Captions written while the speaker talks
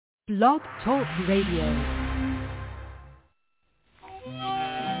Blog Talk Radio.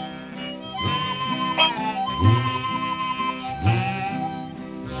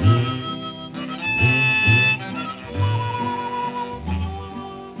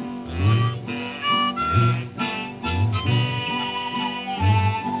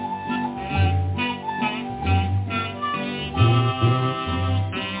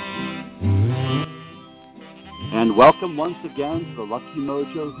 And welcome once again to the Lucky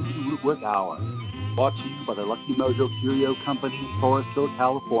Mojo Hoodoo Rootwork Hour, brought to you by the Lucky Mojo Curio Company in Forestville,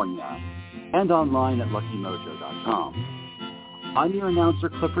 California, and online at LuckyMojo.com. I'm your announcer,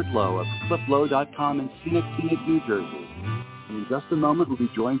 Clifford Lowe of CliffLowe.com in scenic New Jersey. And in just a moment, we'll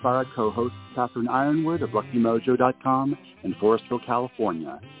be joined by our co-host, Catherine Ironwood of LuckyMojo.com in Forestville,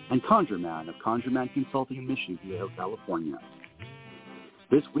 California, and Conjure Man of Conjure Man Consulting in Mission Viejo, California.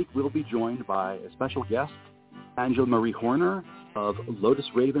 This week, we'll be joined by a special guest, Angela Marie Horner of Lotus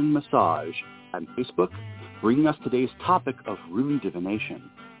Raven Massage on Facebook, bringing us today's topic of Rune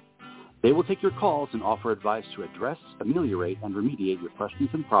Divination. They will take your calls and offer advice to address, ameliorate, and remediate your questions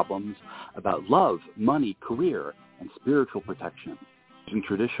and problems about love, money, career, and spiritual protection, using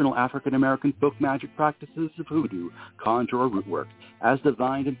traditional African-American folk magic practices of hoodoo, conjure, or rootwork, as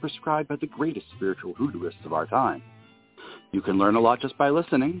divined and prescribed by the greatest spiritual hoodooists of our time. You can learn a lot just by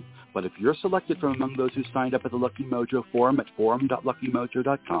listening, but if you're selected from among those who signed up at the Lucky Mojo forum at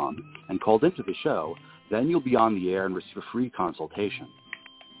forum.luckymojo.com and called into the show, then you'll be on the air and receive a free consultation.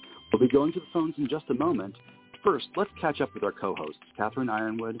 We'll be going to the phones in just a moment. First, let's catch up with our co-hosts, Catherine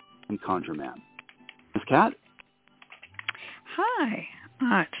Ironwood and Conjure Man. Ms. Cat? Hi.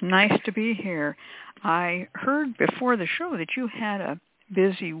 It's nice to be here. I heard before the show that you had a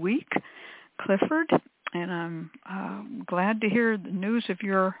busy week, Clifford, and I'm glad to hear the news of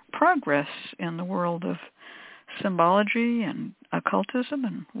your progress in the world of symbology and occultism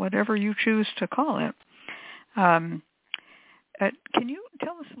and whatever you choose to call it. Can you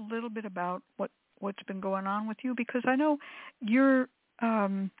tell us a little bit about what's been going on with you? Because I know you're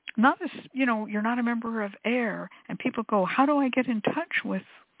not you're not a member of AIR, and people go, how do I get in touch with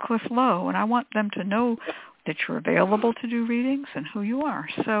Cliff Lowe? And I want them to know that you're available to do readings and who you are.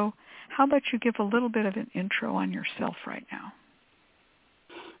 So how about you give a little bit of an intro on yourself right now?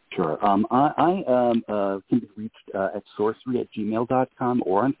 Sure. I can be reached at sorcery@gmail.com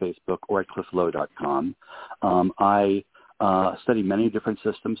or on Facebook or at clifflowe.com. I study many different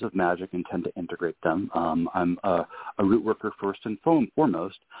systems of magic and tend to integrate them. I'm a root worker first and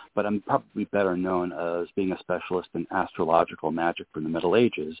foremost, but I'm probably better known as being a specialist in astrological magic from the Middle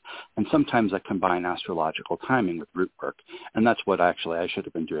Ages, and sometimes I combine astrological timing with root work, and that's what I should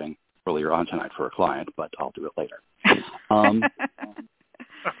have been doing earlier on tonight for a client, but I'll do it later.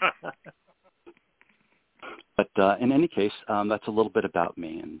 But in any case, that's a little bit about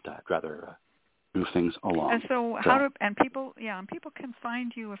me, and I'd rather move things along. And so people can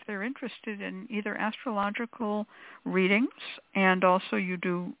find you if they're interested in either astrological readings, and also you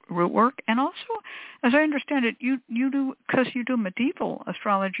do root work, and also, as I understand it, you do, because you do medieval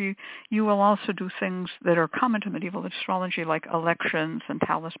astrology, you will also do things that are common to medieval astrology, like elections and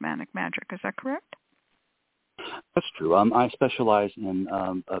talismanic magic. Is that correct? That's true. I specialize in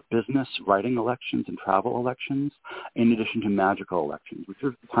business, writing elections, and travel elections, in addition to magical elections, which are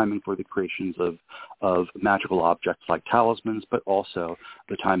the timing for the creations of magical objects like talismans, but also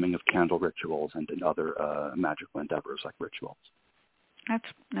the timing of candle rituals and other magical endeavors like rituals.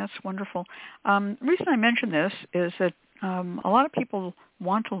 That's wonderful. The reason I mention this is that a lot of people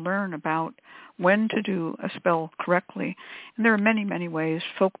want to learn about when to do a spell correctly, and there are many, many ways,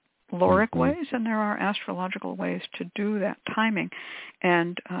 folkloric ways, and there are astrological ways to do that timing.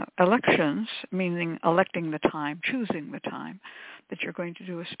 And elections, meaning electing the time, choosing the time that you're going to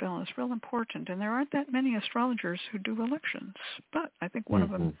do a spell, is real important. And there aren't that many astrologers who do elections, but I think one of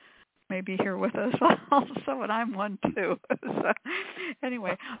them may be here with us also, and I'm one too. So,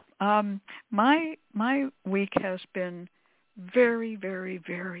 anyway, my week has been very, very,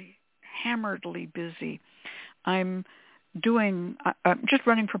 very hammeredly busy. I'm just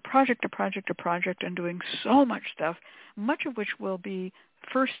running from project to project to project and doing so much stuff, much of which will be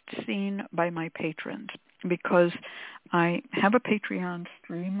first seen by my patrons, because I have a Patreon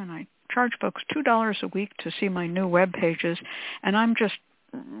stream and I charge folks $2 a week to see my new web pages, and I'm just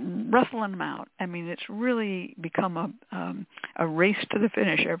rustling them out. I mean, it's really become a race to the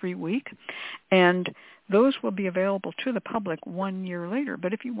finish every week, and those will be available to the public 1 year later.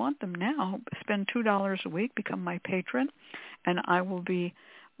 But if you want them now, spend $2 a week, become my patron, and I will be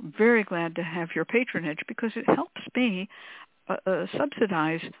very glad to have your patronage, because it helps me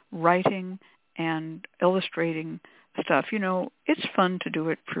subsidize writing and illustrating stuff, it's fun to do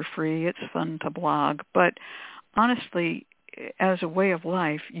it for free. It's fun to blog. But honestly, as a way of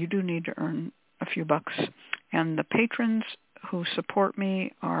life, you do need to earn a few bucks. And the patrons who support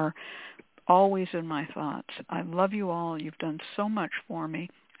me are always in my thoughts. I love you all. You've done so much for me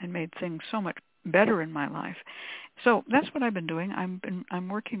and made things so much better in my life. So that's what I've been doing. I'm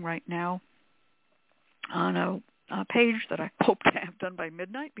working right now on a page that I hope to have done by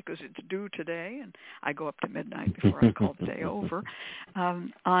midnight because it's due today, and I go up to midnight before I call the day over,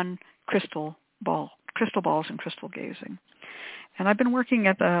 on crystal balls and crystal gazing. And I've been working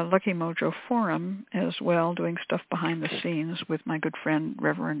at the Lucky Mojo Forum as well, doing stuff behind the scenes with my good friend,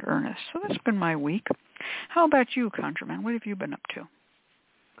 Reverend Ernest. So that's been my week. How about you, ConjureMan? What have you been up to?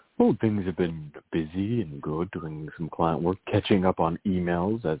 Well, things have been busy and good, doing some client work, catching up on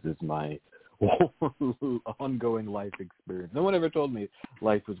emails, as is my ongoing life experience. No one ever told me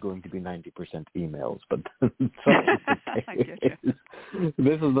life was going to be 90% emails, but I get you.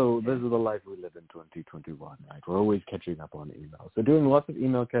 This is the life we live in 2021, right? We're always catching up on emails. So doing lots of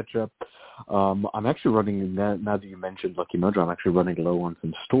email catch-up. I'm actually running, now that you mentioned Lucky Mojo, I'm actually running low on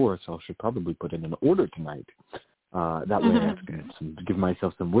some stores, so I should probably put in an order tonight. That way I can give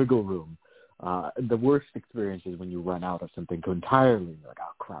myself some wiggle room. The worst experience is when you run out of something entirely, like,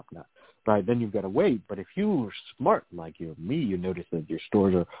 oh, crap, no. Right, then you've got to wait. But if you're smart like you and me, you notice that your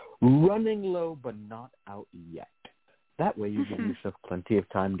stores are running low but not out yet. That way you give yourself plenty of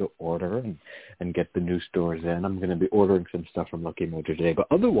time to order and get the new stores in. I'm going to be ordering some stuff from Lucky Mojo today. But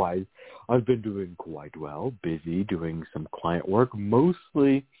otherwise, I've been doing quite well, busy doing some client work,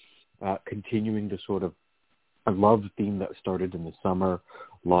 mostly continuing to sort of, I love the theme that started in the summer,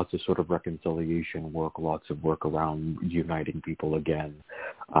 lots of sort of reconciliation work, lots of work around uniting people again,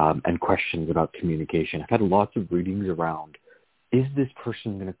 and questions about communication. I've had lots of readings around, is this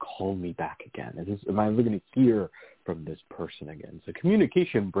person going to call me back again? Am I ever going to hear from this person again? So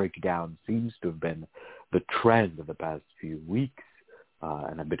communication breakdown seems to have been the trend of the past few weeks,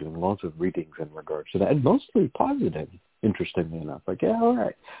 and I've been doing lots of readings in regards to that, and mostly positive, interestingly enough. Like, yeah, all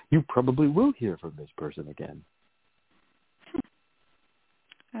right, you probably will hear from this person again.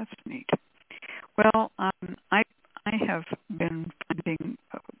 That's neat. Well, I have been finding,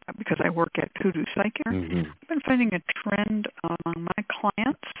 because I work at Hoodoo Psychic, I've been finding a trend among my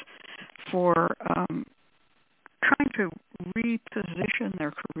clients for trying to reposition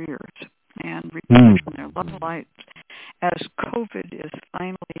their careers and reposition their love lives as COVID is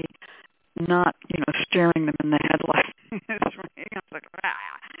finally not, staring them in the headlights. It's like,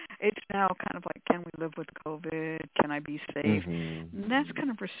 it's now kind of like, can we live with COVID? Can I be safe? And that's kind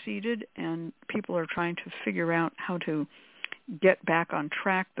of receded, and people are trying to figure out how to get back on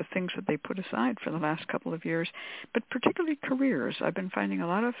track, the things that they put aside for the last couple of years, but particularly careers. I've been finding a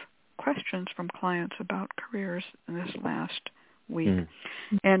lot of questions from clients about careers in this last week.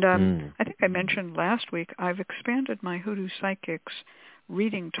 And I think I mentioned last week, I've expanded my Hoodoo Psychics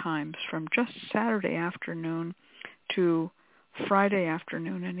reading times from just Saturday afternoon to Friday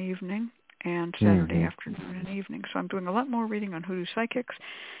afternoon and evening, and Saturday afternoon and evening. So I'm doing a lot more reading on Hoodoo Psychics.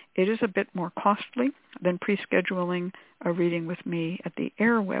 It is a bit more costly than pre-scheduling a reading with me at the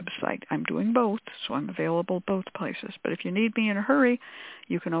AIR website. I'm doing both, so I'm available both places. But if you need me in a hurry,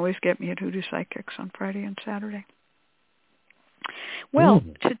 you can always get me at Hoodoo Psychics on Friday and Saturday. Well,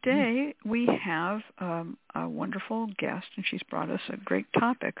 today we have a wonderful guest, and she's brought us a great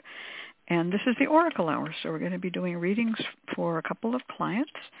topic. And this is the Oracle Hour, so we're going to be doing readings for a couple of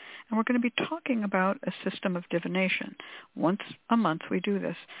clients, and we're going to be talking about a system of divination. Once a month we do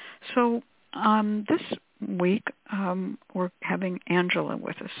this. So this week we're having Angela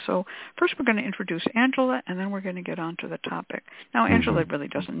with us. So first we're going to introduce Angela, and then we're going to get on to the topic. Now, Angela really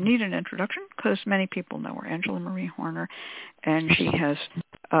doesn't need an introduction because many people know her, Angela Marie Horner, and she has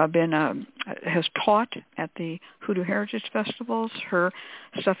has taught at the Hoodoo Heritage Festivals. Her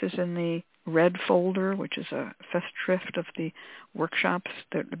stuff is in the Red folder, which is a festschrift of the workshops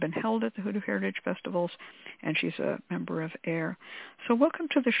that have been held at the Hoodoo Heritage Festivals, and she's a member of AIR. So welcome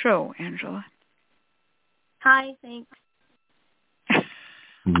to the show, Angela. Hi, thanks.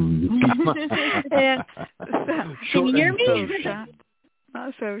 And can you hear me?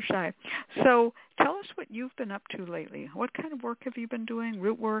 Not so shy. So tell us what you've been up to lately. What kind of work have you been doing?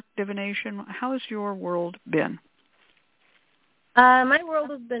 Rootwork, divination? How's your world been? My world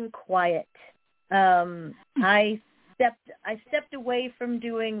has been quiet. I stepped away from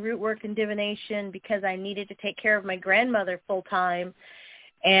doing rootwork and divination because I needed to take care of my grandmother full time,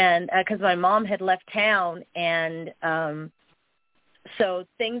 and because my mom had left town, and so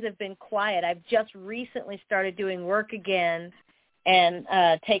things have been quiet. I've just recently started doing work again, and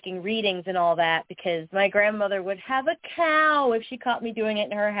taking readings and all that, because my grandmother would have a cow if she caught me doing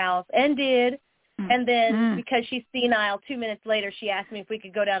it in her house, and did. And then because she's senile, 2 minutes later, she asked me if we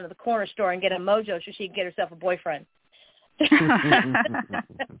could go down to the corner store and get a Mojo so she could get herself a boyfriend.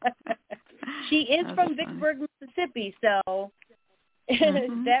 She is from Vicksburg, Mississippi, so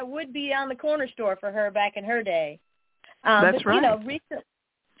that would be on the corner store for her back in her day. That's right. You know,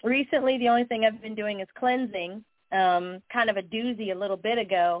 recently the only thing I've been doing is cleansing. Kind of a doozy a little bit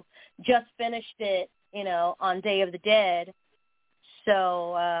ago. Just finished it, you know, on Day of the Dead.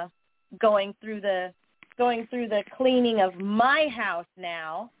 So going through the cleaning of my house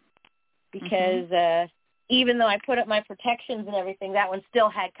now, because even though I put up my protections and everything, that one still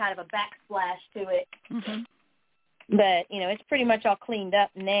had kind of a backsplash to it. But, you know, it's pretty much all cleaned up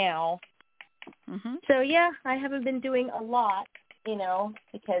now. So, yeah, I haven't been doing a lot, you know,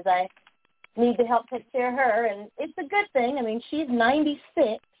 because I need to help take care of her. And it's a good thing. I mean, she's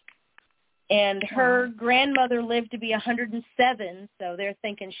 96, and her grandmother lived to be 107, so they're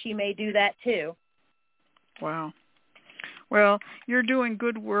thinking she may do that too. Wow. Well, you're doing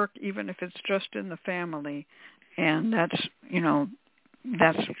good work, even if it's just in the family, and that's, you know,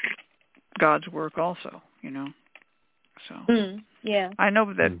 that's God's work also, you know. So yeah, I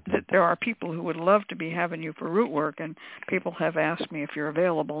know that there are people who would love to be having you for root work, and people have asked me if you're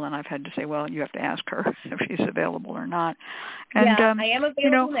available, and I've had to say, well, you have to ask her if she's available or not. And, yeah, I am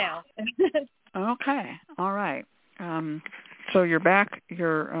available now. Okay, all right. So you're back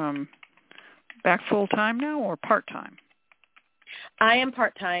full time now or part time? I am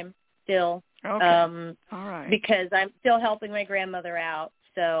part time still. Okay, all right. Because I'm still helping my grandmother out.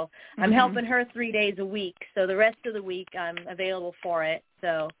 So I'm helping her 3 days a week. So the rest of the week I'm available for it.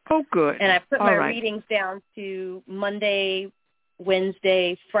 So good. And I put my readings down to Monday,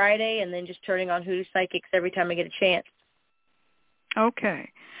 Wednesday, Friday, and then just turning on Hoodoo Psychics every time I get a chance. Okay.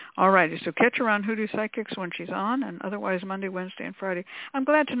 All righty. So catch her on Hoodoo Psychics when she's on, and otherwise Monday, Wednesday, and Friday. I'm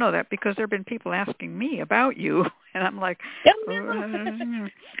glad to know that, because there have been people asking me about you, and I'm like,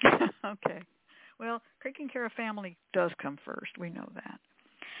 okay. Well, taking care of family does come first. We know that.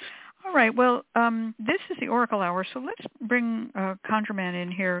 All right. Well, this is the Oracle Hour, so let's bring ConjureMan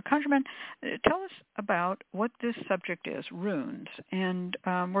in here. ConjureMan, tell us about what this subject is, runes, and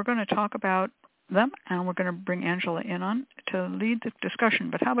we're going to talk about them, and we're going to bring Angela in on to lead the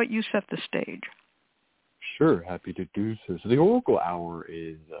discussion. But how about you set the stage? Sure, happy to do so. So the Oracle Hour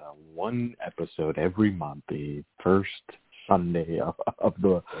is one episode every month, the first Sunday of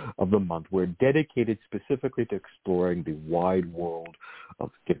the month. We're dedicated specifically to exploring the wide world of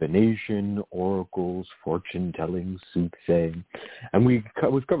divination, oracles, fortune-telling, soothsaying. And we've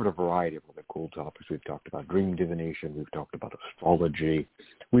covered a variety of other cool topics. We've talked about dream divination. We've talked about astrology.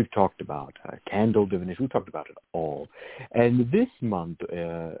 We've talked about candle divination. We've talked about it all. And this month,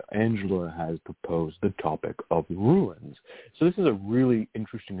 Angela has proposed the topic of ruins. So this is a really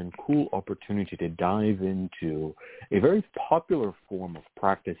interesting and cool opportunity to dive into a very popular form of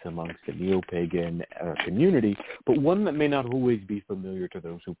practice amongst the neo-pagan community, but one that may not always be familiar to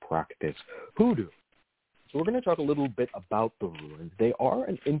those who practice hoodoo. So we're going to talk a little bit about the ruins. They are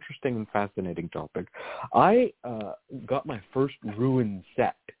an interesting and fascinating topic. I got my first ruin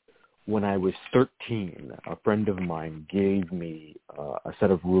set when I was 13. A friend of mine gave me a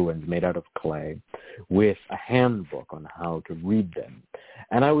set of ruins made out of clay with a handbook on how to read them.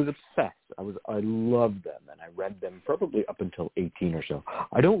 And I was obsessed. I loved them, and I read them probably up until 18 or so.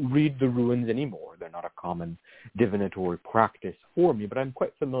 I don't read the ruins anymore. They're not a common divinatory practice for me, but I'm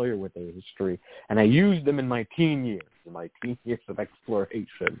quite familiar with their history, and I used them in my teen years of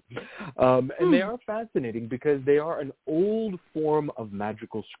exploration. And they are fascinating because they are an old form of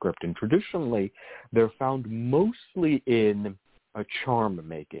magical script, and traditionally they're found mostly in charm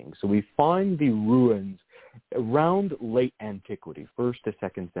making. So we find the ruins around late antiquity, 1st to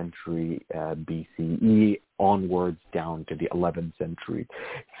 2nd century BCE, onwards down to the 11th century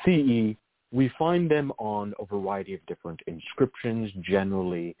CE. We find them on a variety of different inscriptions,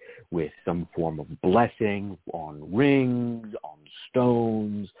 generally with some form of blessing, on rings, on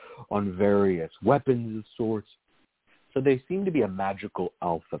stones, on various weapons of sorts. So they seem to be a magical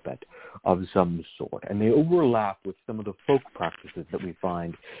alphabet of some sort, and they overlap with some of the folk practices that we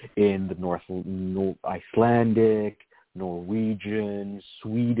find in the Icelandic, Norwegian,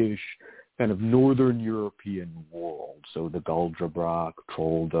 Swedish, kind of Northern European world, so the Galdra,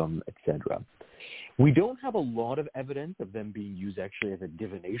 trolldom, etc. We don't have a lot of evidence of them being used actually as a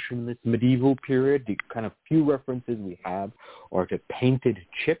divination in this medieval period. The kind of few references we have are to painted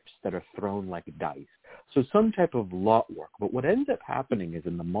chips that are thrown like dice. So some type of lot work. But what ends up happening is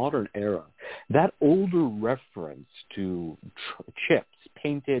in the modern era, that older reference to chips,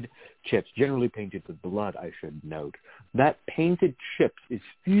 painted chips, generally painted with blood, I should note, that painted chips is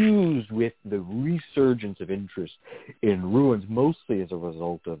fused with the resurgence of interest in ruins, mostly as a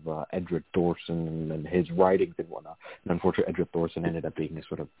result of Edred Thorson and his writings and whatnot. And unfortunately, Edred Thorson ended up being a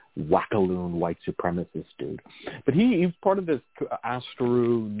sort of wackaloon white supremacist dude. But he's part of this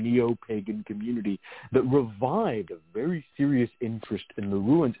Asteru neo-pagan community that revived a very serious interest in the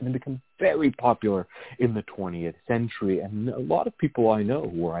ruins and became very popular in the 20th century. And a lot of people I know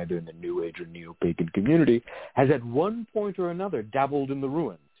who are either in the New Age or neo-pagan community has at one point or another dabbled in the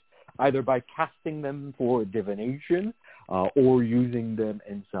ruins, either by casting them for divination or using them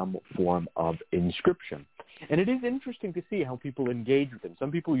in some form of inscription. And it is interesting to see how people engage with them. Some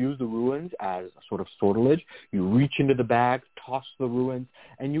people use the ruins as a sort of sortilege. You reach into the bag, toss the ruins,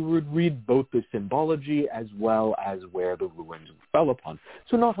 and you would read both the symbology as well as where the ruins fell upon.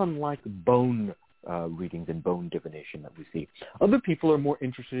 So not unlike bone readings and bone divination that we see. Other people are more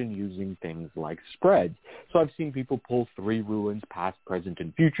interested in using things like spreads. So I've seen people pull 3 ruins, past, present,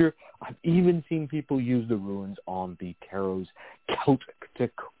 and future. I've even seen people use the ruins on the tarot's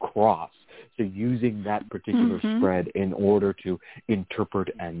Celtic cross. So using that particular spread in order to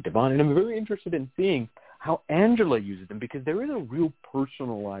interpret and divine. And I'm very interested in seeing how Angela uses them, because there is a real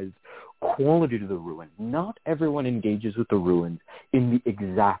personalized quality to the ruin. Not everyone engages with the ruins in the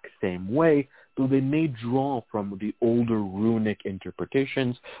exact same way, though they may draw from the older runic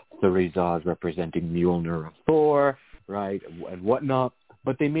interpretations, Thurizaz representing Mjolnir of Thor, right, and whatnot,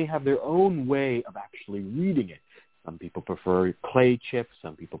 but they may have their own way of actually reading it. Some people prefer clay chips,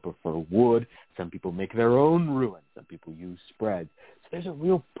 some people prefer wood, some people make their own ruins, some people use spreads. So there's a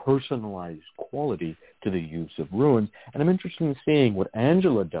real personalized quality to the use of ruins, and I'm interested in seeing what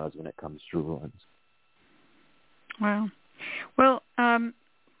Angela does when it comes to ruins. Wow. Well, I'm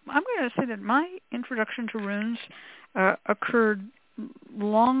going to say that my introduction to runes occurred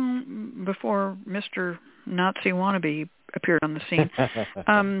long before Mr. Nazi Wannabe appeared on the scene.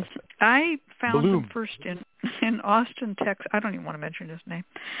 I found them first in Austin, Texas. I don't even want to mention his name.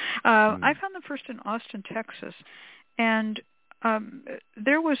 I found them first in Austin, Texas, and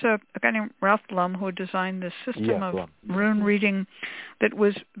there was a guy named Ralph Blum who designed this system of rune reading that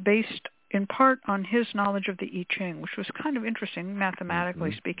was based in part on his knowledge of the I Ching, which was kind of interesting,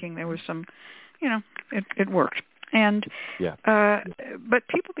 mathematically speaking. There was some, it worked. And but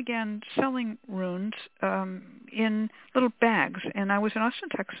people began selling runes in little bags, and I was in Austin,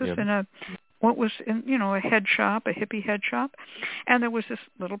 Texas, in a head shop, a hippie head shop, and there was this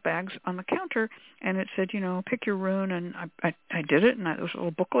little bags on the counter, and it said, pick your rune, and I did it, and there was a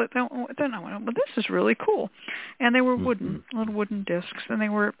little booklet. Then I went, well, this is really cool, and they were little wooden discs, and they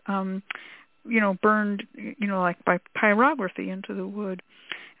were burned, like by pyrography into the wood,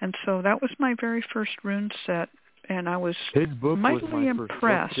 and so that was my very first rune set. And I was mightily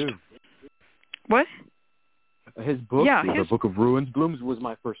impressed. What? His book, the Book of Ruins, Bloom's was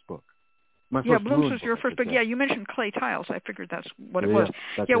my first book. Bloom's was your first book. Yeah, you mentioned clay tiles. I figured that's what it was.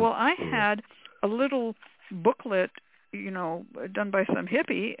 Well, I had a little booklet, done by some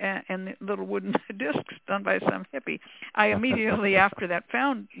hippie, and the little wooden discs done by some hippie. I immediately after that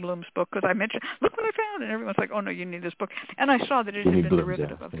found Bloom's book, because I mentioned, look what I found, and everyone's like, oh no, you need this book. And I saw that it had been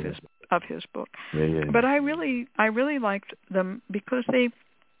derivative of his book. But I really liked them because they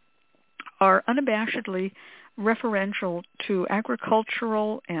are unabashedly referential to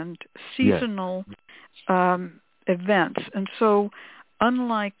agricultural and seasonal events. And so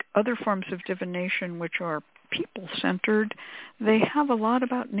unlike other forms of divination, which are people-centered, they have a lot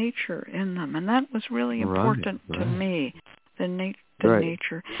about nature in them, and that was really important to me, the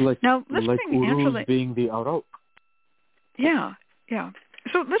nature. Now, let's bring Angela... being the Aurok. Yeah.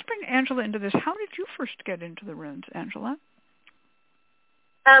 So let's bring Angela into this. How did you first get into the runes, Angela?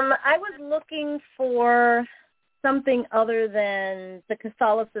 I was looking for something other than the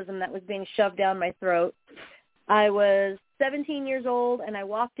Catholicism that was being shoved down my throat. I was 17 years old, and I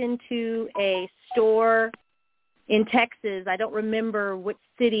walked into a store in Texas. I don't remember which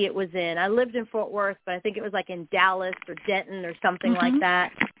city it was in. I lived in Fort Worth, but I think it was like in Dallas or Denton or something like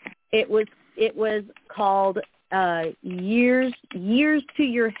that. It was called Years to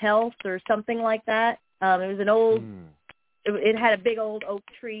Your Health or something like that. It was an old. It had a big old oak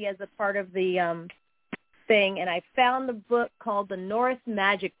tree as a part of the thing, and I found the book called The Norse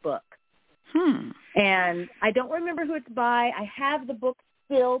Magic Book. And I don't remember who it's by. I have the book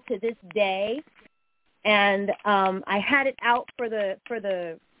still to this day. And I had it out for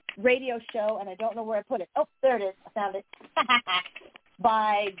the radio show, and I don't know where I put it. Oh, there it is. I found it.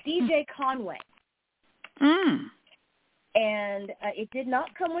 By DJ Conway. And it did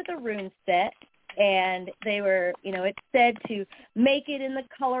not come with a rune set. And they were, it said to make it in the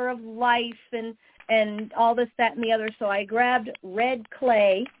color of life and all this, that, and the other. So I grabbed red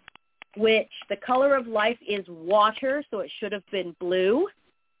clay, which the color of life is water, so it should have been blue.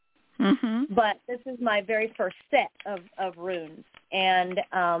 Mm-hmm. But this is my very first set of runes. And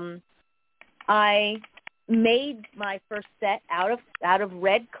I made my first set out of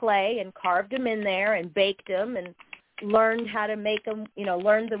red clay and carved them in there and baked them and learned how to make them,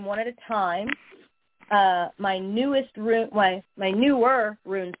 learned them one at a time. My newer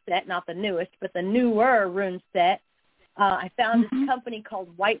rune set, not the newest, but the newer rune set, I found this company called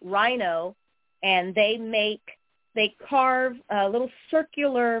White Rhino, and they carve little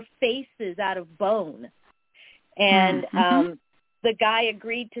circular faces out of bone. And the guy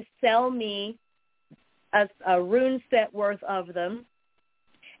agreed to sell me a rune set worth of them,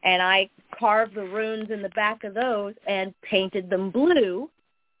 and I carved the runes in the back of those and painted them blue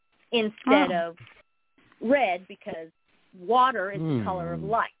instead of red, because water is the color of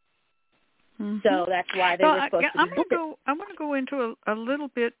life. So that's why they were supposed to be blue. I want to go into a little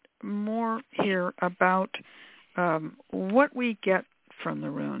bit more here about what we get from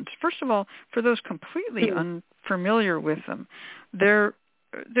the runes. First of all, for those completely unfamiliar with them, there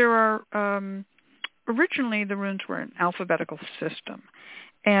are originally the runes were an alphabetical system,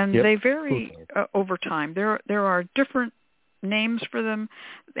 and they vary over time. There are different names for them.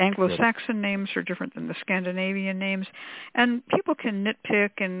 Anglo-Saxon names are different than the Scandinavian names, and people can nitpick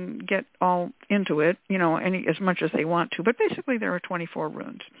and get all into it, as much as they want to. But basically, there are 24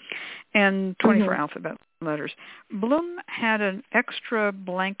 runes and 24 alphabet letters. Bloom had an extra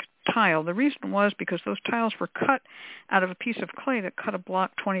blank tile. The reason was because those tiles were cut out of a piece of clay that cut a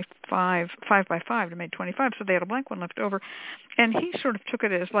block 5 by 5 to make 25, so they had a blank one left over. And he sort of took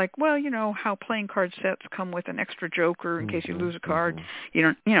it as like, well, how playing card sets come with an extra joker in case you lose a card. You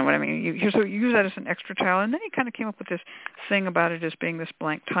know what I mean? So you use that as an extra tile. And then he kind of came up with this thing about it as being this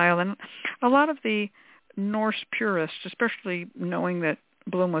blank tile. And a lot of the Norse purists, especially knowing that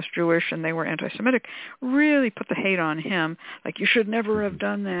Bloom was Jewish and they were anti-Semitic, really put the hate on him, like you should never have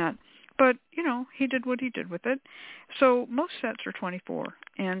done that. But, he did what he did with it. So most sets are 24.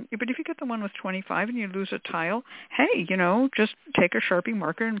 But if you get the one with 25 and you lose a tile, hey, just take a Sharpie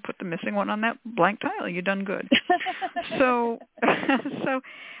marker and put the missing one on that blank tile. You've done good. So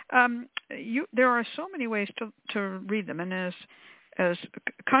there are so many ways to read them. And as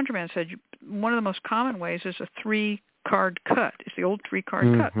ConjureMan said, one of the most common ways is a 3-card cut. It's the old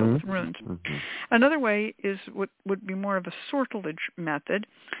 3-card cut, but with runes. Another way is what would be more of a sortilege method.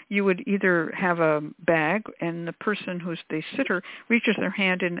 You would either have a bag, and the person who's the sitter reaches their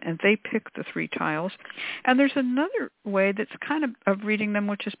hand in, and they pick the 3 tiles. And there's another way that's kind of reading them,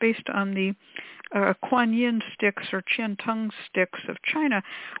 which is based on the Kuan Yin sticks or Qian Tung sticks of China,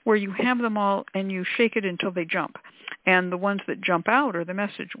 where you have them all and you shake it until they jump. And the ones that jump out are the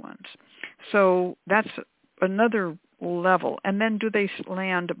message ones. So that's another level. And then do they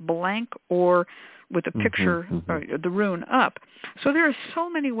land blank or with a picture, the rune up? So there are so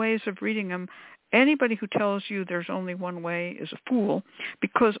many ways of reading them. Anybody who tells you there's only one way is a fool,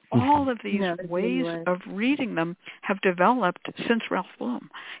 because all of these ways of reading them have developed since Ralph Bloom.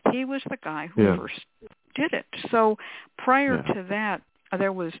 He was the guy who first did it. So prior to that,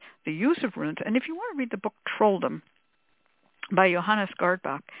 there was the use of runes. And if you want to read the book Trolldom by Johannes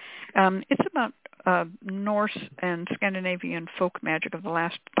Gardbach, it's about Norse and Scandinavian folk magic of the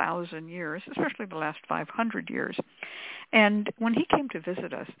last 1,000 years, especially the last 500 years. And when he came to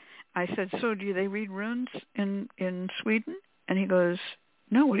visit us, I said, so do they read runes in Sweden? And he goes,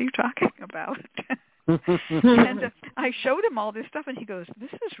 no, what are you talking about? And I showed him all this stuff, and he goes,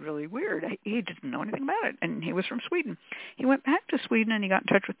 this is really weird. He didn't know anything about it, and he was from Sweden. He went back to Sweden, and he got in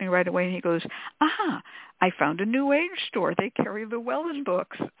touch with me right away, and he goes, I found a New Age store. They carry the Wellen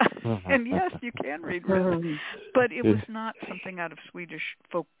books. And yes, you can read runes, but it was not something out of Swedish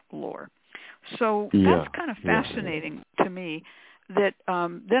folklore. So that's kind of fascinating to me that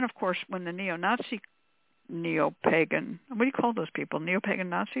then, of course, when the neo-pagan, what do you call those people? Neo-pagan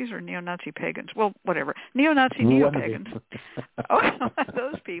Nazis or neo-Nazi pagans? Well, whatever. Neo-Nazi neo-pagans.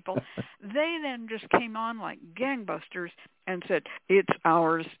 Those people. They then just came on like gangbusters and said, it's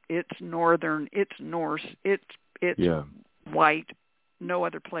ours, it's Northern, it's Norse, it's white, no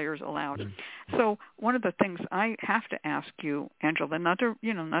other players allowed. So one of the things I have to ask you, Angela, not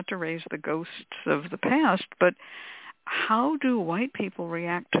to raise the ghosts of the past, but how do white people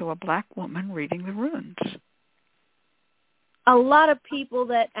react to a black woman reading the runes? A lot of people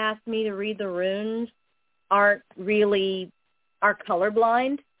that ask me to read the runes are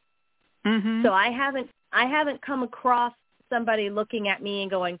colorblind. So I I haven't come across somebody looking at me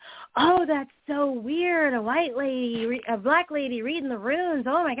and going, "Oh, that's so weird, a black lady reading the runes.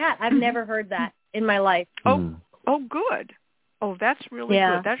 Oh my God." I've never heard that in my life. Oh, good. Oh, that's really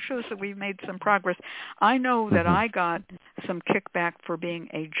good. That shows that we've made some progress. I know that I got some kickback for being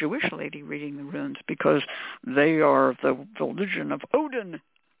a Jewish lady reading the runes because they are the religion of Odin.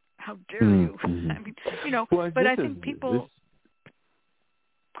 How dare you? I mean, but I think people...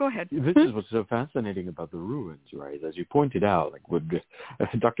 Go ahead. This is what's so fascinating about the ruins, right? As you pointed out, like with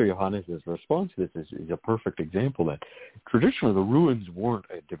Dr. Johannes' response to this is a perfect example that traditionally the ruins weren't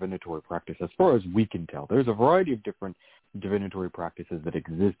a divinatory practice as far as we can tell. There's a variety of different divinatory practices that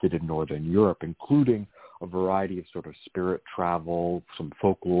existed in Northern Europe, including a variety of sort of spirit travel, some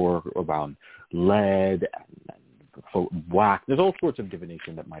folklore around lead and wax. There's all sorts of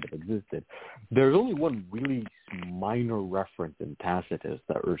divination that might have existed. There's only one really minor reference in Tacitus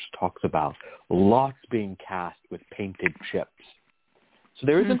that talks about lots being cast with painted chips. So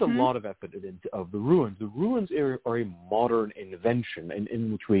there isn't a lot of evidence of the ruins. The ruins are a modern invention,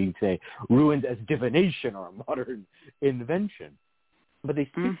 in which we say ruins as divination are a modern invention. But they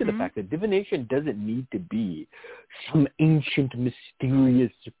speak to the fact that divination doesn't need to be some ancient,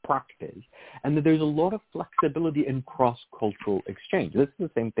 mysterious practice, and that there's a lot of flexibility in cross-cultural exchange. This is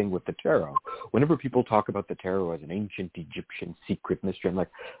the same thing with the tarot. Whenever people talk about the tarot as an ancient Egyptian secret mystery, I'm like,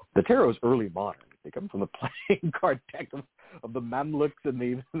 the tarot is early modern. They come from the playing card deck of the Mamluks and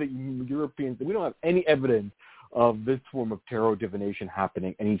the Europeans. We don't have any evidence of this form of tarot divination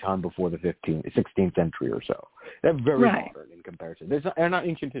happening any time before the 16th century or so. They're very modern in comparison. They're not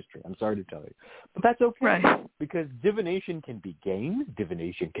ancient history, I'm sorry to tell you. But that's okay, because divination can be gained,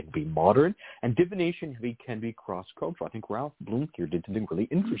 divination can be modern, and divination can be cross-cultural. I think Ralph Bloom here did something really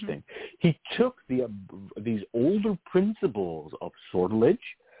interesting. He took these older principles of sortilege,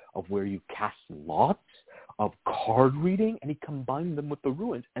 of where you cast lots, of card reading, and he combined them with the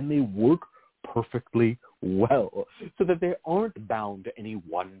ruins, and they work perfectly well, so that they aren't bound to any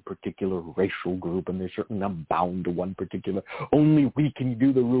one particular racial group, and they're certainly not bound to one particular, only we can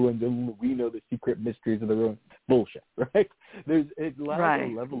do the ruins, only we know the secret mysteries of the ruins. Bullshit, right? It allows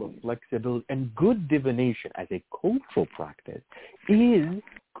a level of flexibility, and good divination as a cultural practice is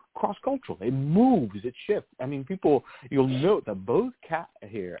cross-cultural. It moves, it shifts. I mean, you'll note that both Kat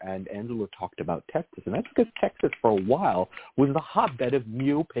here and Angela talked about Texas, and that's because Texas for a while was the hotbed of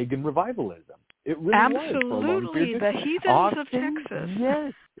neo-pagan revivalism. It really was for a long period. The heathens of Texas.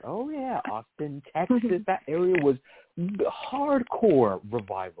 Yes. Oh, yeah. Austin, Texas, that area was hardcore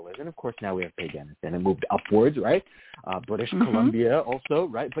revivalism. And, of course, now we have paganism. It moved upwards, right? British Columbia also,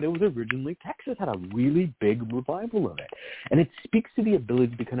 right? But it was originally, Texas had a really big revival of it. And it speaks to the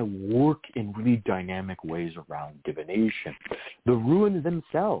ability to kind of work in really dynamic ways around divination. The ruins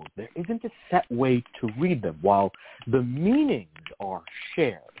themselves, there isn't a set way to read them, while the meanings are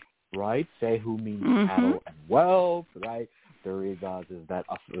shared. Right? Sehu means cattle and wealth, right? There is that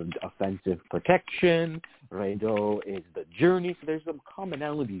offensive protection. Redo is the journey. So there's some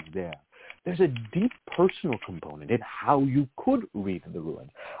commonalities there. There's a deep personal component in how you could read the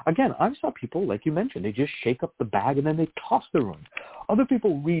ruins. Again, I saw people, like you mentioned, they just shake up the bag and then they toss the ruins. Other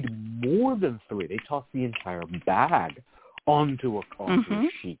people read more than 3. They toss the entire bag onto a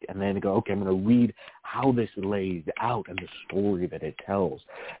sheet, and then go, okay, I'm going to read how this lays out and the story that it tells.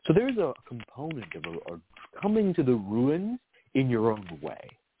 So there's a component of coming to the ruins in your own way,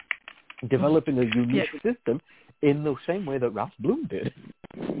 developing a unique system in the same way that Ralph Bloom did.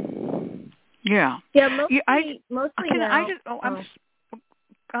 Yeah. Yeah, mostly now.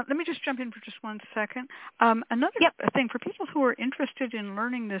 Let me just jump in for just one second. Another thing, for people who are interested in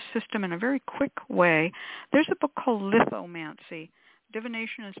learning this system in a very quick way, there's a book called Lithomancy,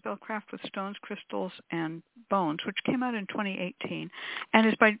 Divination and Spellcraft with Stones, Crystals, and Bones, which came out in 2018, and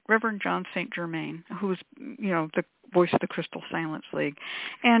is by Reverend John St. Germain, who's, the voice of the Crystal Silence League.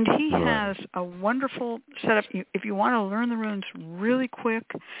 And he has a wonderful setup. If you want to learn the runes really quick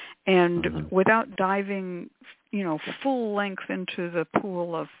and without diving full length into the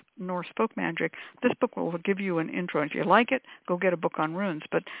pool of Norse folk magic, this book will give you an intro. If you like it, go get a book on runes.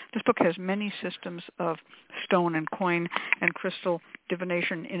 But this book has many systems of stone and coin and crystal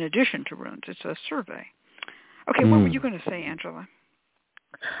divination in addition to runes. It's a survey. Okay, what were you going to say, Angela?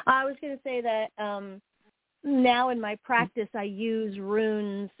 I was going to say that now in my practice I use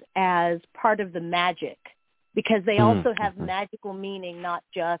runes as part of the magic, because they also have magical meaning, not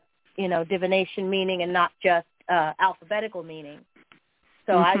just, divination meaning, and not just alphabetical meaning.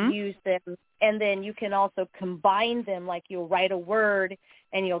 So I use them, and then you can also combine them, like you'll write a word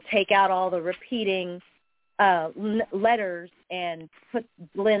and you'll take out all the repeating letters and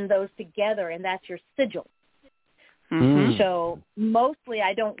blend those together, and that's your sigil. Mm-hmm. So mostly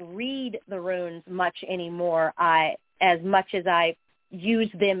I don't read the runes much anymore, as much as I use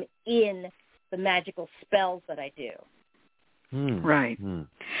them in the magical spells that I do. Right.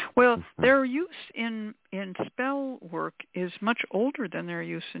 Well, their use in spell work is much older than their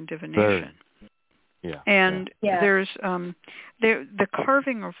use in divination. And there's the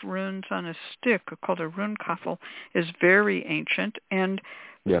carving of runes on a stick, called a rune kafel, is very ancient, and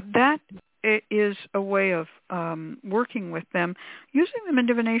that is a way of working with them. Using them in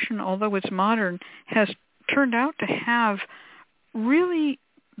divination, although it's modern, has turned out to have really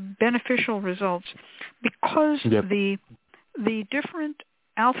beneficial results because the different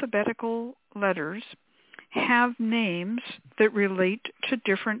alphabetical letters have names that relate to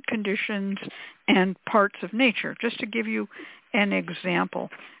different conditions and parts of nature. Just to give you an example,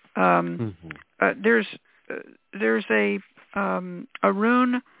 there's a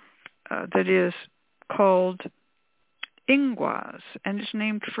rune that is called Ingwaz, and it's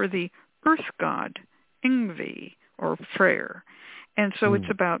named for the earth god Ingvi, or Freyr. And so it's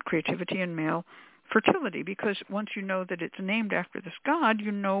about creativity and male fertility, because once you know that it's named after this god,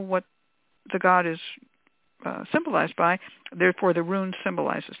 you know what the god is symbolized by. Therefore, the rune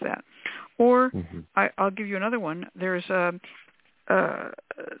symbolizes that. Or I'll give you another one. There's the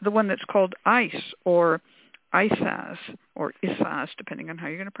one that's called Ice, or Isaz, or Isaz, depending on how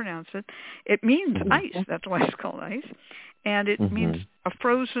you're going to pronounce it. It means ice. That's why it's called ice. And it means a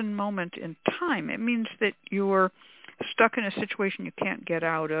frozen moment in time. It means that you're stuck in a situation you can't get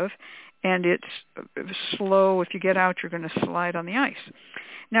out of, and it's slow. If you get out, you're going to slide on the ice.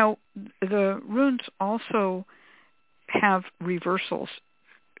 Now, the runes also have reversals,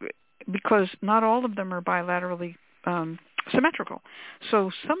 because not all of them are bilaterally symmetrical.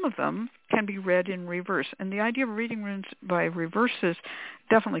 So some of them can be read in reverse. And the idea of reading runes by reverses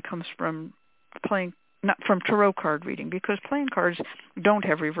definitely comes from not from tarot card reading, because playing cards don't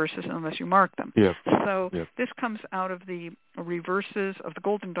have reverses unless you mark them. So this comes out of the reverses of the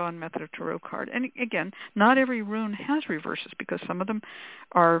Golden Dawn method of tarot card. And again, not every rune has reverses, because some of them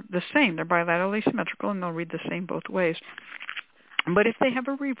are the same. They're bilaterally symmetrical, and they'll read the same both ways. But if they have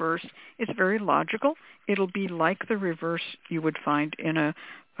a reverse, it's very logical. It'll be like the reverse you would find in a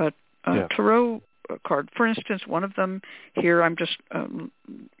tarot card. For instance, one of them here, I'm just,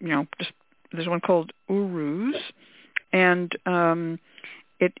 there's one called Uruz, and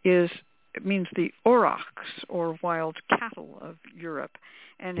it means the aurochs, or wild cattle of Europe.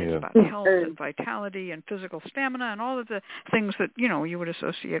 And it's about health and vitality and physical stamina and all of the things that, you would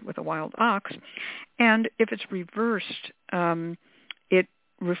associate with a wild ox. And if it's reversed, it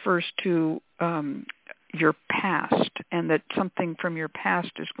refers to your past, and that something from your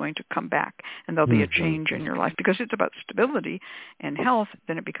past is going to come back, and there'll be a change in your life, because it's about stability and health.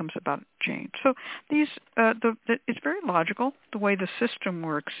 Then it becomes about change. So these, it's very logical the way the system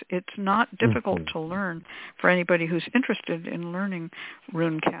works. It's not difficult to learn for anybody who's interested in learning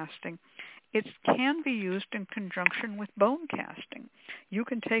rune casting. It can be used in conjunction with bone casting. You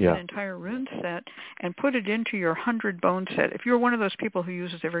can take an entire rune set and put it into your 100 bone set. If you're one of those people who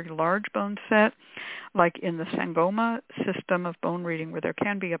uses a very large bone set, like in the Sangoma system of bone reading, where there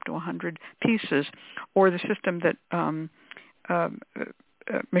can be up to 100 pieces, or the system that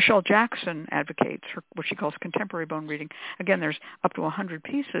Michelle Jackson advocates, for what she calls contemporary bone reading. Again, there's up to 100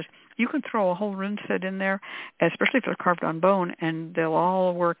 pieces. You can throw a whole rune set in there, especially if they're carved on bone, and they'll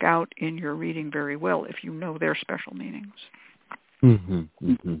all work out in your reading very well if you know their special meanings.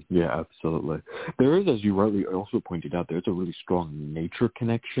 Yeah, absolutely. There is, as you rightly also pointed out, there's a really strong nature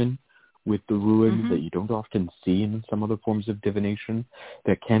connection with the ruins that you don't often see in some other forms of divination.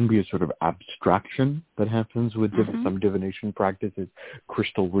 There can be a sort of abstraction that happens with some divination practices.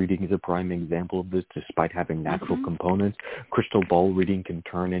 Crystal reading is a prime example of this, despite having natural components. Crystal ball reading can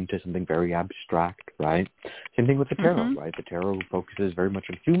turn into something very abstract, right? Same thing with the tarot, right? The tarot focuses very much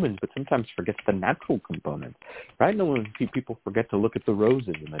on humans, but sometimes forgets the natural components, right? No one, people forget to look at the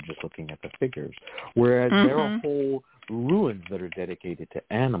roses and they're just looking at the figures. Whereas there are whole ruins that are dedicated to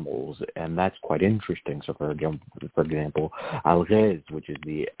animals, and that's quite interesting. So, for example, Alrez, which is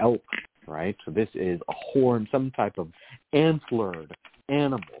the elk, right? So this is a horn, some type of antlered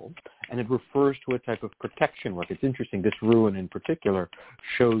animal, and it refers to a type of protection work. It's interesting. This ruin in particular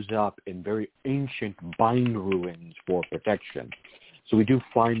shows up in very ancient bind ruins for protection. So we do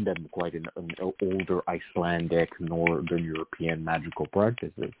find them quite in older Icelandic, Northern European magical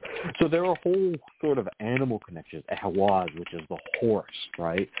practices. So there are whole sort of animal connections, a hawaz, which is the horse,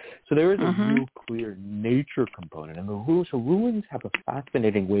 right? So there is a real clear nature component. And so ruins have a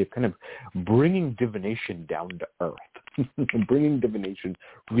fascinating way of kind of bringing divination down to earth, bringing divination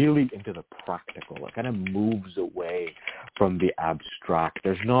really into the practical. It kind of moves away from the abstract.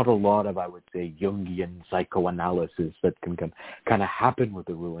 There's not a lot of, I would say, Jungian psychoanalysis that can kind of happen with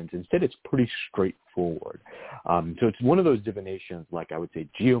the ruins. Instead, it's pretty straightforward. So it's one of those divinations, like I would say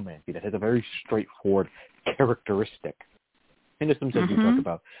geomancy, that has a very straightforward characteristic. And sometimes we talk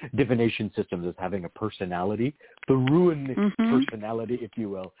about divination systems as having a personality. The rune personality, if you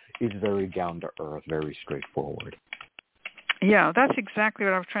will, is very down to earth, very straightforward. Yeah, that's exactly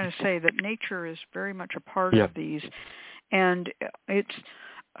what I was trying to say, that nature is very much a part of these. And it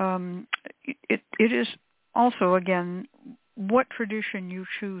is also, again, what tradition you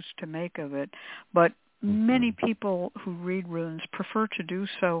choose to make of it. But many people who read runes prefer to do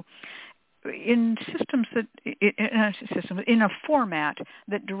so in systems in a format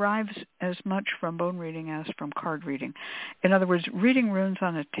that derives as much from bone reading as from card reading. In other words, reading runes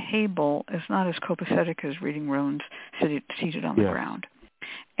on a table is not as copacetic as reading runes seated on the ground.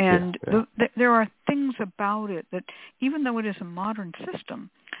 And there are things about it that, even though it is a modern system,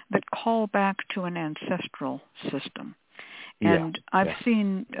 that call back to an ancestral system. And I've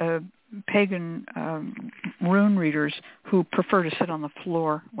seen pagan rune readers who prefer to sit on the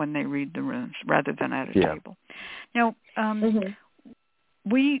floor when they read the runes rather than at a table. Now, that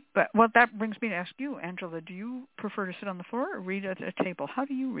brings me to ask you, Angela, do you prefer to sit on the floor or read at a table? How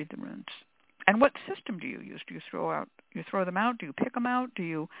do you read the runes? And what system do you use? Do you throw them out? Do you pick them out?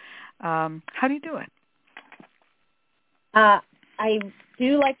 How do you do it? I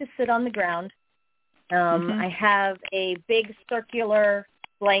do like to sit on the ground. I have a big circular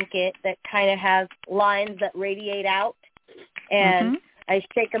blanket that kind of has lines that radiate out, and I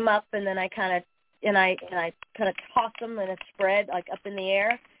shake them up, and then I kind of toss them in a spread, like up in the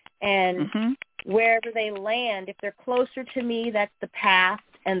air, and wherever they land, if they're closer to me, that's the past,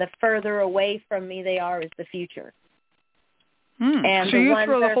 and the further away from me they are is the future. And so the you ones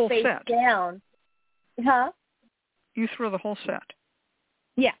throw that the whole are face set. down, You throw the whole set.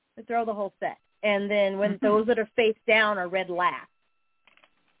 Yeah, I throw the whole set. And then when those that are face down are read last.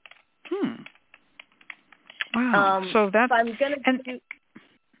 Wow. So that's... I'm gonna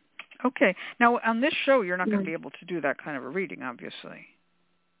Okay. Now, on this show, you're not going to be able to do that kind of a reading, obviously.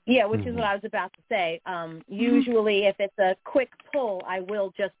 Yeah, which is what I was about to say. Usually, if it's a quick pull, I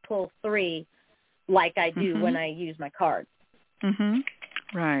will just pull 3 like I do when I use my cards.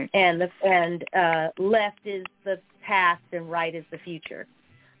 Right. And left is the past and right is the future.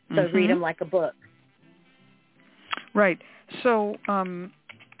 So read them like a book. Right. So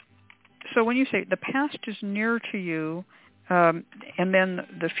when you say the past is near to you, and then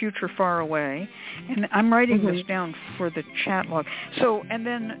the future far away, and I'm writing this down for the chat log. So, and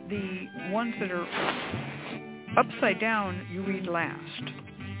then the ones that are upside down, you read last.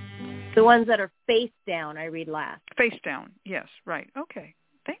 The ones that are face down, I read last. Face down, yes, right. Okay.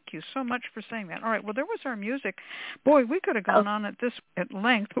 Thank you so much for saying that. All right, well, there was our music. Boy, we could have gone on at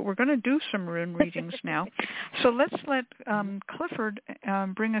length, but we're going to do some rune readings now. So let's let Clifford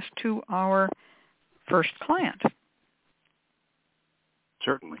bring us to our first client.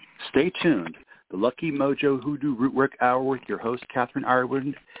 Certainly. Stay tuned. The Lucky Mojo Hoodoo Rootwork Hour with your host, Catherine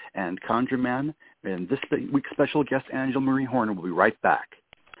Ireland, and Conjure Man, and this week's special guest, Angela Marie Horner, will be right back.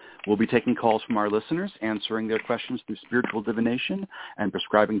 We'll be taking calls from our listeners, answering their questions through spiritual divination, and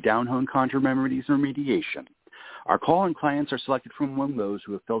prescribing down-home conjure remedies and remediation. Our call-in clients are selected from among those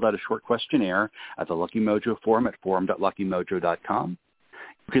who have filled out a short questionnaire at the Lucky Mojo forum at forum.luckymojo.com.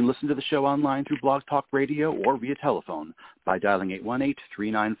 You can listen to the show online through Blog Talk Radio or via telephone by dialing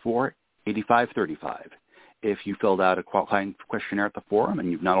 818-394-8535. If you filled out a client questionnaire at the forum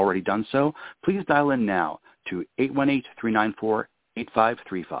and you've not already done so, please dial in now to 818-394-8535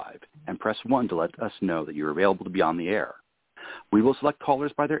 and press 1 to let us know that you're available to be on the air. We will select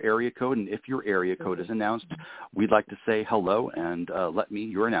callers by their area code, and if your area code is announced, we'd like to say hello and let me,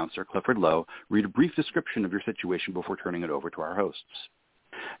 your announcer, Clifford Lowe, read a brief description of your situation before turning it over to our hosts.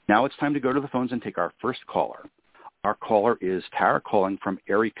 Now it's time to go to the phones and take our first caller. Our caller is Tara calling from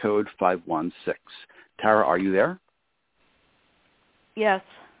area code 516. Tara, are you there? Yes.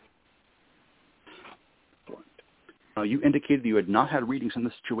 You indicated you had not had readings in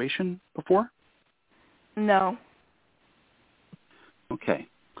this situation before? No. Okay.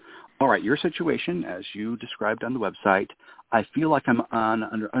 All right, your situation, as you described on the website, I feel like I'm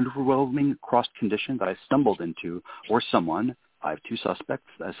under underwhelming cross condition that I stumbled into, or someone, I have 2 suspects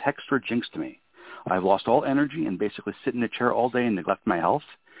as hexed or jinxed me. I've lost all energy and basically sit in a chair all day and neglect my health.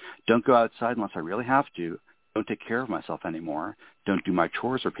 Don't go outside unless I really have to. Don't take care of myself anymore. Don't do my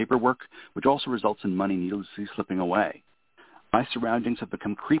chores or paperwork, which also results in money needlessly slipping away. My surroundings have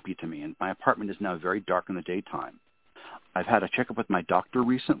become creepy to me, and my apartment is now very dark in the daytime. I've had a checkup with my doctor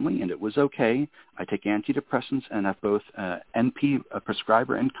recently, and it was okay. I take antidepressants and have both NP, a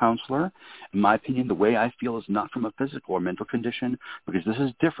prescriber, and counselor. In my opinion, the way I feel is not from a physical or mental condition, because this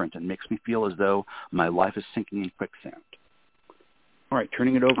is different and makes me feel as though my life is sinking in quicksand. All right,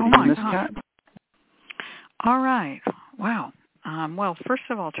 turning it over to you, Miss Cat. All right. Wow. Well, first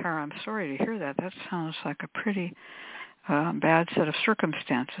of all, Tara, I'm sorry to hear that. That sounds like a pretty bad set of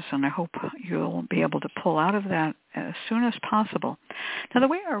circumstances, and I hope you'll be able to pull out of that as soon as possible. Now, the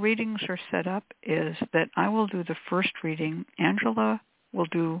way our readings are set up is that I will do the first reading, Angela will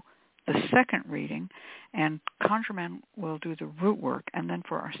do the second reading, and ConjureMan will do the root work. And then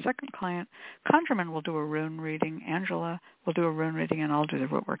for our second client, ConjureMan will do a rune reading, Angela will do a rune reading, and I'll do the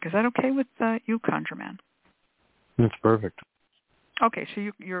root work. Is that okay with you, ConjureMan? That's perfect. Okay,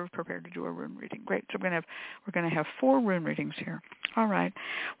 so you're prepared to do a rune reading. Great. So we're going to have 4 rune readings here. All right.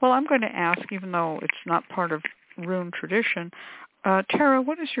 Well, I'm going to ask, even though it's not part of rune tradition, Tara,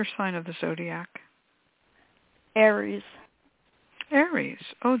 what is your sign of the zodiac? Aries. Aries.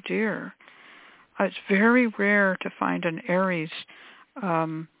 Oh dear. It's very rare to find an Aries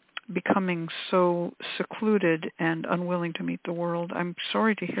becoming so secluded and unwilling to meet the world. I'm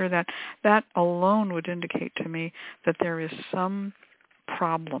sorry to hear that. That alone would indicate to me that there is some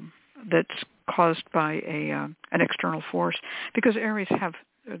problem that's caused by an external force, because Aries have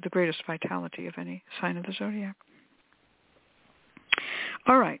the greatest vitality of any sign of the zodiac.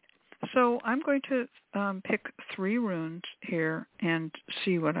 All right. So I'm going to pick 3 runes here and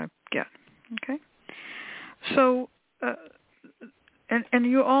see what I get. Okay? So, and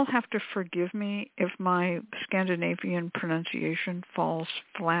you all have to forgive me if my Scandinavian pronunciation falls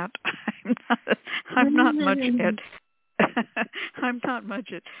flat. I'm not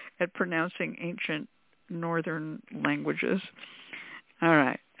much at pronouncing ancient northern languages. All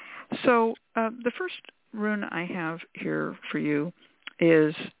right. So the first rune I have here for you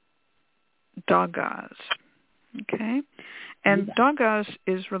is Dagaz. Okay? And Dagaz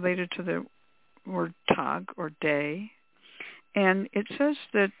is related to the word tag, or day. And it says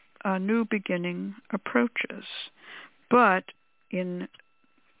that a new beginning approaches. But in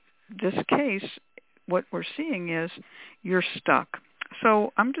this case, what we're seeing is you're stuck.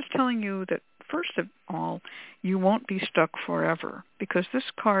 So I'm just telling you that, first of all, you won't be stuck forever, because this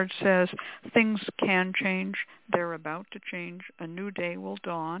card says things can change. They're about to change. A new day will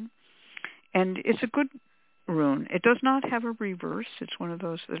dawn. And it's a good rune. It does not have a reverse. It's one of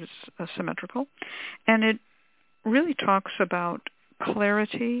those that is symmetrical. And it really talks about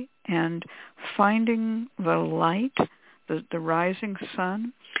clarity and finding the light, the rising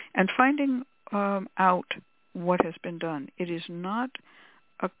sun, and finding out what has been done. It is not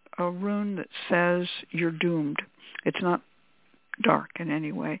a rune that says you're doomed. It's not dark in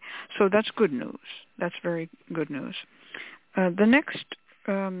any way. So that's good news. That's very good news. The next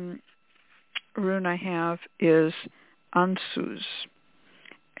rune I have is Ansuz.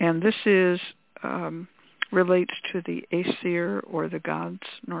 And this is relates to the Aesir, or the gods,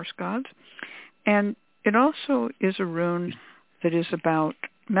 Norse gods. And it also is a rune that is about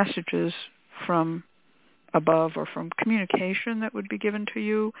messages from above, or from communication that would be given to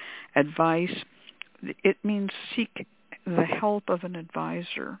you, advice. It means seek the help of an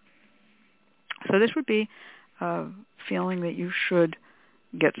advisor. So this would be a feeling that you should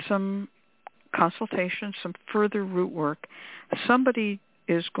get some consultation, some further root work. Somebody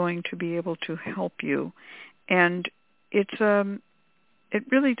is going to be able to help you. And it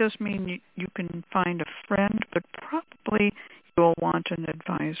really does mean you can find a friend, but probably you'll want an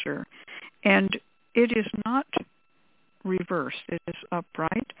advisor. And it is not reversed. It is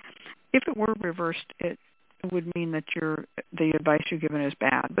upright. If it were reversed, it would mean that the advice you're given is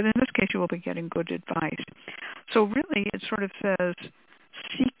bad. But in this case, you will be getting good advice. So really, it sort of says,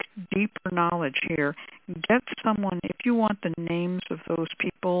 seek deeper knowledge here. Get someone. If you want the names of those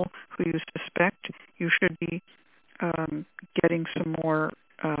people who you suspect, you should be getting some more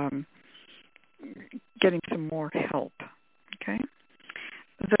help. Okay.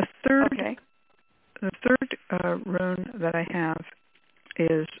 The third rune that I have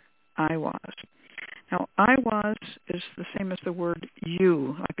is Iwaz. Now, Iwaz is the same as the word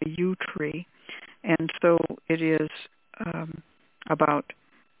yew, like a yew tree, and so it is about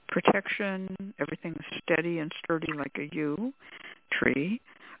protection. Everything is steady and sturdy like a yew tree,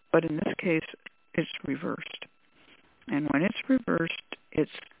 but in this case, it's reversed. And when it's reversed, it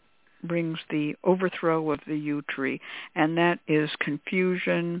brings the overthrow of the U tree, and that is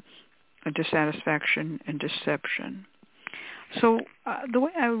confusion, dissatisfaction, and deception. So the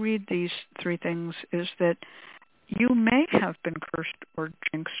way I read these three things is that you may have been cursed or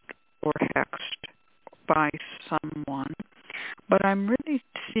jinxed or hexed by someone, but I'm really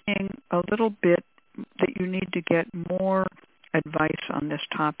seeing a little bit that you need to get more advice on this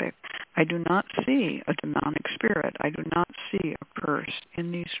topic. I do not see a demonic spirit. I do not see a curse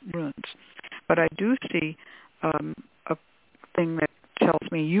in these runes, but I do see a thing that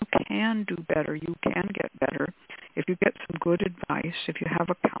tells me you can do better, you can get better if you get some good advice, if you have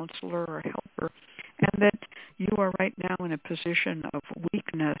a counselor or a helper, and that you are right now in a position of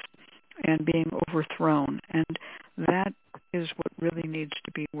weakness and being overthrown, and that is what really needs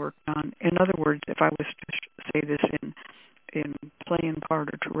to be worked on. In other words, if I was to say this in playing card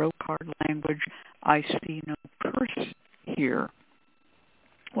or tarot card language, I see no curse here.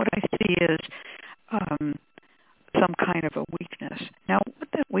 What I see is some kind of a weakness. Now, what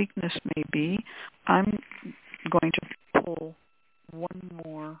that weakness may be, I'm going to pull one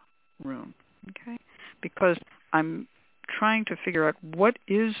more rune, okay? Because I'm trying to figure out what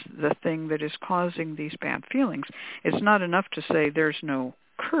is the thing that is causing these bad feelings. It's not enough to say there's no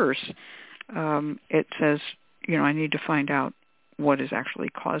curse. It says, I need to find out what is actually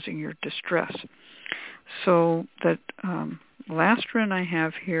causing your distress. So that last rune I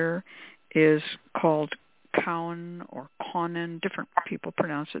have here is called Cowan or Conan. Different people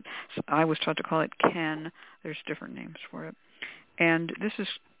pronounce it. So I was taught to call it Ken. There's different names for it. And this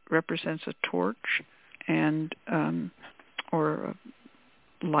represents a torch and or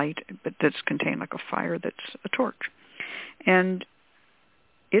a light, but that's contained like a fire that's a torch. And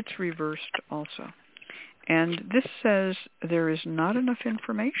it's reversed also. And this says there is not enough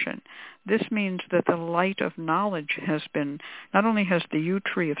information. This means that the light of knowledge has been, not only has the U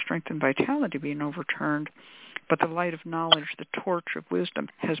tree of strength and vitality been overturned, but the light of knowledge, the torch of wisdom,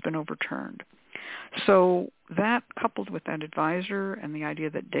 has been overturned. So that, coupled with that advisor and the idea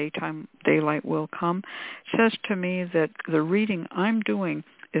that daylight will come, says to me that the reading I'm doing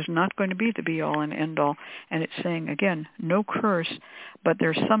is not going to be the be-all and end-all. And it's saying, again, no curse, but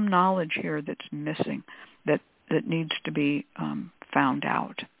there's some knowledge here that's missing that needs to be found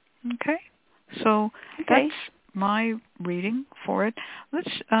out. Okay? So that's my reading for it.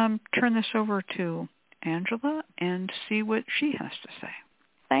 Let's turn this over to Angela and see what she has to say.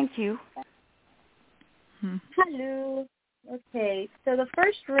 Thank you. Hello. Okay, so the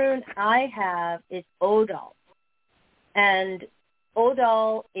first rune I have is Odal. And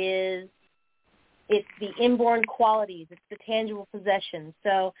Odal it's the inborn qualities. It's the tangible possession.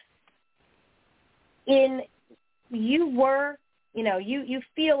 So you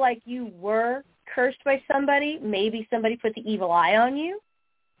feel like you were cursed by somebody. Maybe somebody put the evil eye on you.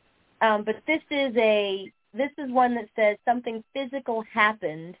 But this is one that says something physical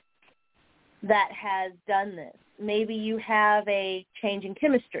happened that has done this. Maybe you have a change in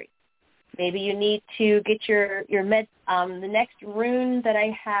chemistry. Maybe you need to get your med. The next rune that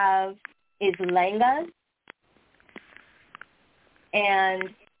I have is Langas, and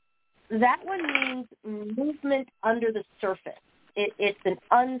that one means movement under the surface. It's an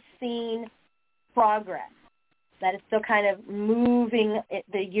unseen progress that is still kind of moving.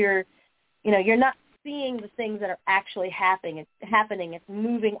 You're not seeing the things that are actually happening. It's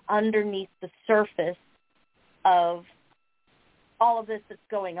moving underneath the surface of all of this that's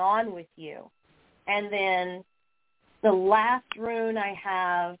going on with you. And then the last rune I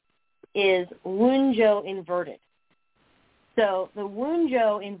have is Wunjo inverted. So the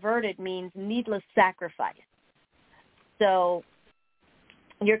Wunjo inverted means needless sacrifice. So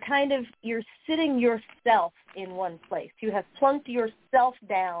you're sitting yourself in one place. You have plunked yourself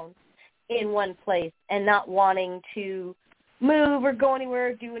down in one place and not wanting to move or go anywhere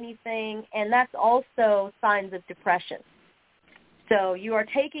or do anything. And that's also signs of depression. So you are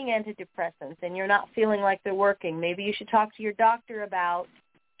taking antidepressants and you're not feeling like they're working. Maybe you should talk to your doctor about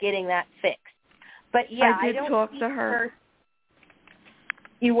getting that fixed. But yeah, I did talk to her.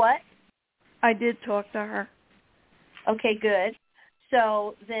 You what? I did talk to her. Okay, good.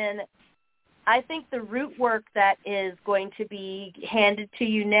 So then I think the root work that is going to be handed to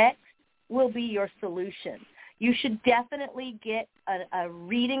you next will be your solution. You should definitely get a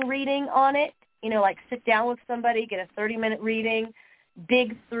reading on it. Like sit down with somebody, get a 30-minute reading,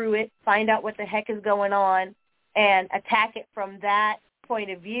 dig through it, find out what the heck is going on, and attack it from that point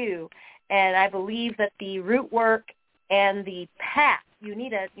of view. And I believe that the root work and the path, you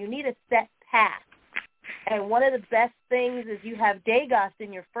need a set path. And one of the best things is you have Dagos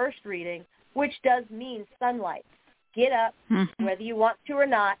in your first reading, which does mean sunlight. get up, whether you want to or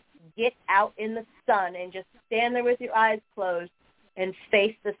not, get out in the sun and just stand there with your eyes closed and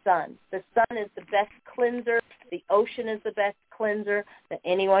face the sun. The sun is the best cleanser. The ocean is the best cleanser that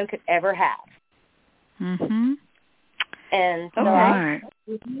anyone could ever have. Mm-hmm. And so all right.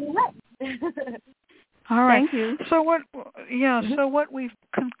 All right. Thank you. So what we've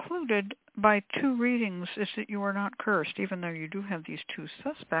concluded by 2 readings is that you are not cursed, even though you do have these 2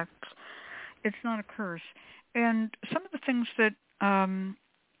 suspects. It's not a curse. And some of the things that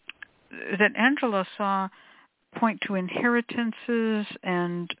that Angela saw point to inheritances,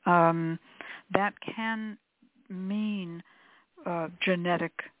 and that can mean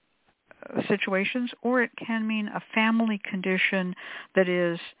genetic situations, or it can mean a family condition that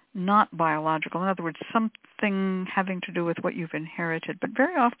is not biological. In other words, something having to do with what you've inherited. But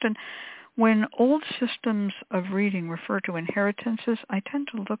very often when old systems of reading refer to inheritances, I tend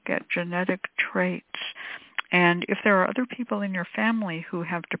to look at genetic traits. And if there are other people in your family who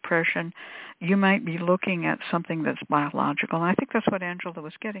have depression, you might be looking at something that's biological. And I think that's what Angela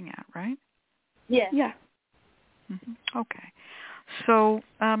was getting at, right? Yes. Yeah. Mm-hmm. Okay. So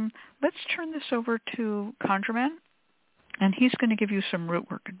let's turn this over to ConjureMan, and he's going to give you some root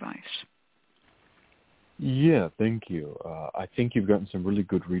work advice. Yeah, thank you. I think you've gotten some really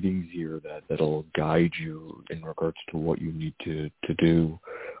good readings here that'll guide you in regards to what you need to do.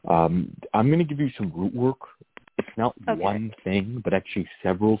 I'm going to give you some root work. It's not one thing, but actually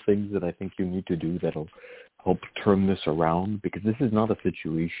several things that I think you need to do that'll help turn this around, because this is not a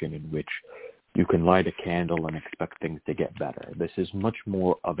situation in which you can light a candle and expect things to get better. This is much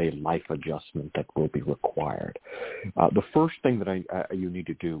more of a life adjustment that will be required. The first thing that you need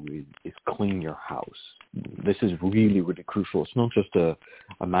to do is clean your house. This is really, really crucial. It's not just a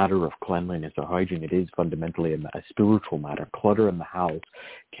matter of cleanliness or hygiene. It is fundamentally a spiritual matter. Clutter in the house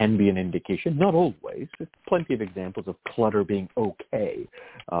can be an indication, not always. There's plenty of examples of clutter being okay,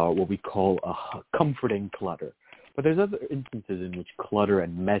 what we call a comforting clutter. But there's other instances in which clutter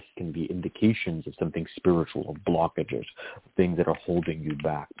and mess can be indications of something spiritual, of blockages, things that are holding you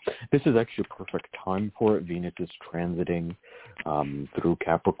back. This is actually a perfect time for it. Venus is transiting through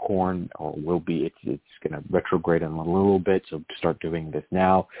Capricorn, or will be. It's going to retrograde in a little bit, so start doing this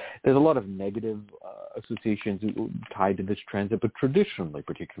now. There's a lot of negative associations tied to this transit, but traditionally,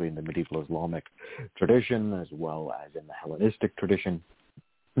 particularly in the medieval Islamic tradition, as well as in the Hellenistic tradition,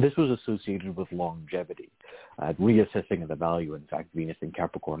 this was associated with longevity, reassessing of the value. In fact, Venus in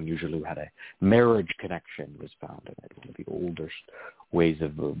Capricorn usually had a marriage connection was found in it. One of the oldest ways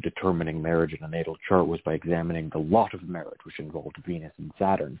of determining marriage in a natal chart was by examining the lot of marriage, which involved Venus and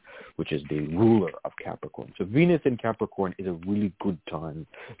Saturn, which is the ruler of Capricorn. So Venus in Capricorn is a really good time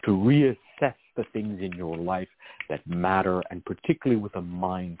to reassess the things in your life that matter, and particularly with a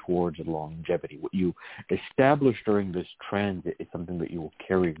mind towards longevity. What you establish during this transit is something that you will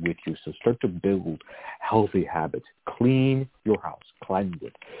carry with you. So start to build healthy habits. Clean your house. Cleanse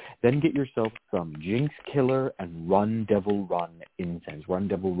it. Then get yourself some Jinx Killer and Run Devil Run incense. Run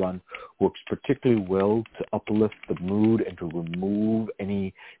Devil Run works particularly well to uplift the mood and to remove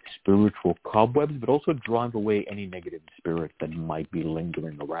any spiritual cobwebs, but also drive away any negative spirits that might be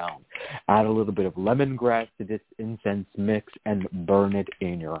lingering around. Add a little bit of lemongrass to this incense mix and burn it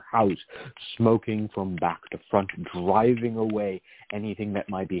in your house, smoking from back to front, driving away anything that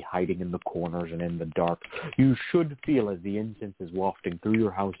might be hiding in the corners and in the dark. You should feel, as the incense is wafting through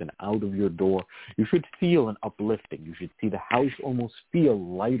your house and out of your door, you should feel an uplifting. You should see the house almost feel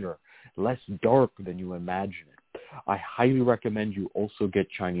lighter, less dark than you imagine it. I highly recommend you also get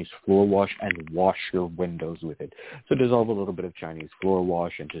Chinese floor wash and wash your windows with it. So dissolve a little bit of Chinese floor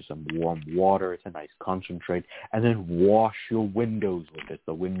wash into some warm water. It's a nice concentrate. And then wash your windows with it.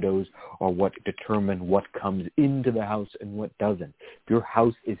 The windows are what determine what comes into the house and what doesn't. If your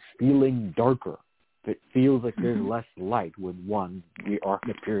house is feeling darker, if it feels like there's less light, with one, we are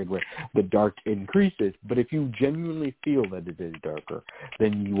in a period where the dark increases. But if you genuinely feel that it is darker,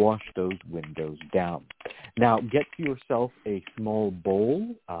 then you wash those windows down. Now, get to yourself a small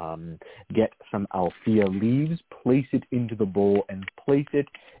bowl, get some Althea leaves, place it into the bowl, and place it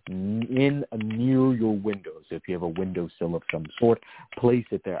in near your window. So if you have a windowsill of some sort, place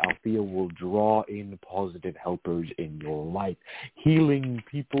it there. Althea will draw in positive helpers in your life, healing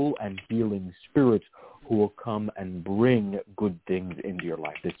people and healing spirits who will come and bring good things into your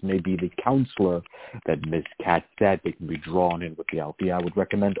life. This may be the counselor that Ms. Kat said. They can be drawn in with the Althea. I would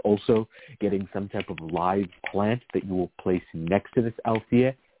recommend also getting some type of live plant that you will place next to this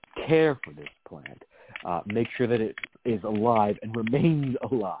Althea. Care for this plant. Make sure that it is alive and remains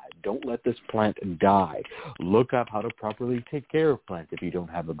alive. Don't let this plant die. Look up how to properly take care of plants. If you don't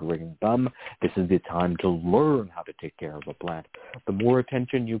have a green thumb, this is the time to learn how to take care of a plant. The more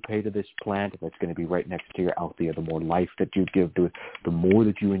attention you pay to this plant that's going to be right next to your Althea, the more life that you give to it, the more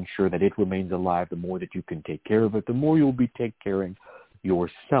that you ensure that it remains alive, the more that you can take care of it, the more you'll be caring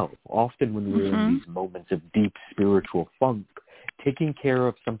yourself. Often when we're in these moments of deep spiritual funk, taking care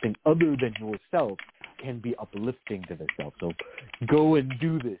of something other than yourself can be uplifting to the self. So go and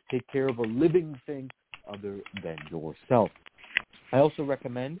do this. Take care of a living thing other than yourself. I also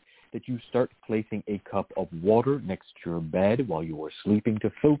recommend that you start placing a cup of water next to your bed while you are sleeping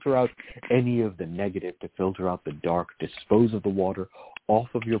to filter out any of the negative, to filter out the dark, dispose of the water off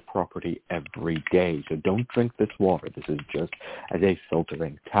of your property every day. So don't drink this water. This is just as a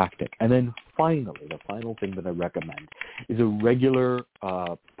filtering tactic. And then finally, the final thing that I recommend is a regular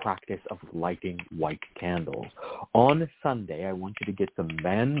practice of lighting white candles. On Sunday, I want you to get some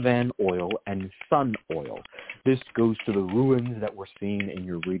Van oil and sun oil. This goes to the runes that were seen in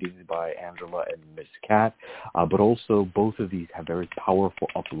your readings by Angela and Miss Cat, but also both of these have very powerful,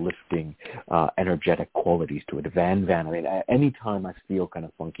 uplifting, energetic qualities to it. Van, I mean, anytime I feel kind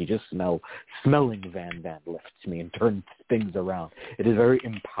of funky, just smelling Van lifts me and turns things around. It is very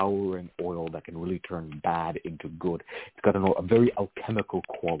empowering oil that can really turn bad into good. It's got a very alchemical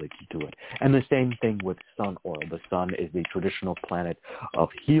quality to it. And the same thing with sun oil. The sun is the traditional planet of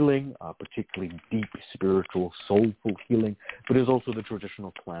healing, particularly deep spiritual, soulful healing, but is also the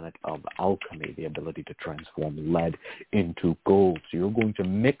traditional planet of alchemy, the ability to transform lead into gold. So you're going to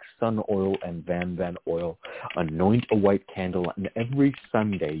mix sun oil and Van oil, anoint a white candle, and every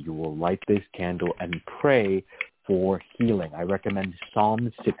Sunday you will light this candle and pray for healing. I recommend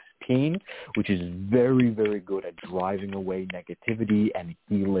Psalm 16, which is very, very good at driving away negativity and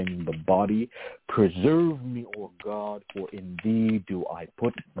healing the body. Preserve me, O God, for in thee do I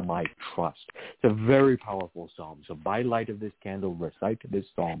put my trust. It's a very powerful psalm. So by light of this candle, recite this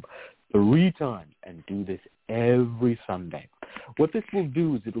psalm 3 times and do this every Sunday. What this will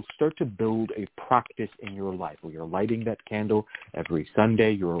do is it'll start to build a practice in your life where you're lighting that candle every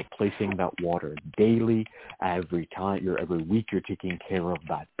Sunday, you're replacing that water daily, every week you're taking care of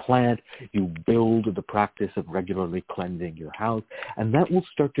that plant, you build the practice of regularly cleansing your house, and that will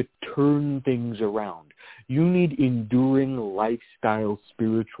start to turn things around. You need enduring lifestyle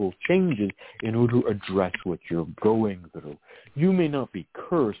spiritual changes in order to address what you're going through. You may not be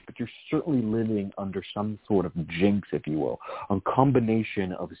cursed, but you're certainly living under some sort of jinx, if you will, a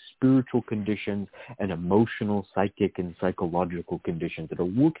combination of spiritual conditions and emotional, psychic, and psychological conditions that are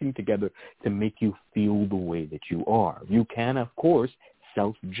working together to make you feel the way that you are. You can, of course,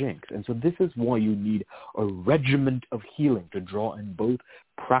 self-jinx. And so this is why you need a regiment of healing to draw in both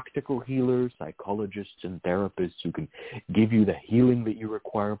practical healers, psychologists, and therapists who can give you the healing that you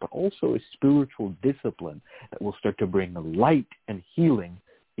require, but also a spiritual discipline that will start to bring light and healing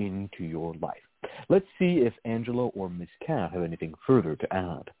into your life. Let's see if Angela or Miss Cat have anything further to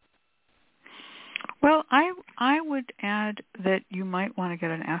add. Well, I would add that you might want to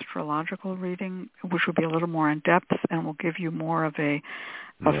get an astrological reading, which would be a little more in depth and will give you more of a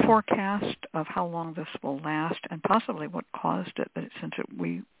forecast of how long this will last and possibly what caused it, since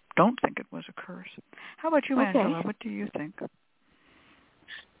we don't think it was a curse. How about you, Angela? What do you think?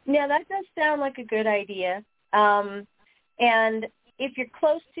 Yeah, that does sound like a good idea. And if you're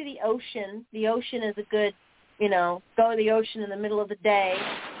close to the ocean is a good, go to the ocean in the middle of the day.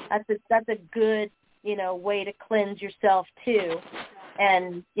 That's a good, way to cleanse yourself too.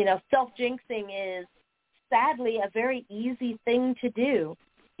 And, self-jinxing is sadly a very easy thing to do.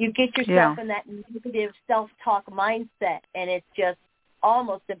 You get yourself in that negative self-talk mindset, and it's just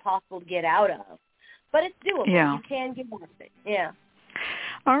almost impossible to get out of. But it's doable. Yeah. You can get out of it. Yeah.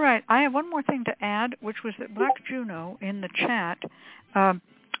 All right. I have one more thing to add, which was that Black Juno in the chat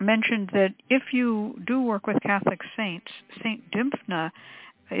mentioned that if you do work with Catholic saints, Saint Dymphna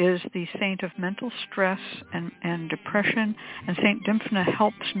is the saint of mental stress and depression, and Saint Dymphna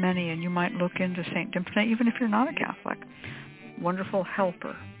helps many, and you might look into Saint Dymphna even if you're not a Catholic. Wonderful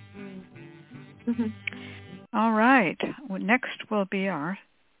helper. Mm-hmm. All right. Well, next will be our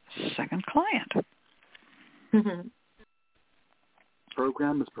second client. Mm-hmm.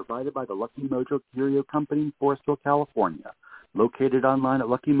 Program is provided by the Lucky Mojo Curio Company in Forestville, California, located online at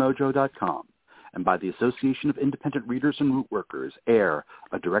luckymojo.com, and by the Association of Independent Readers and Rootworkers, AIR,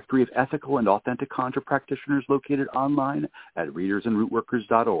 a directory of ethical and authentic conjure practitioners located online at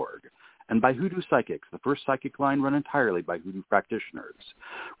readersandrootworkers.org, and by Hoodoo Psychics, the first psychic line run entirely by Hoodoo practitioners.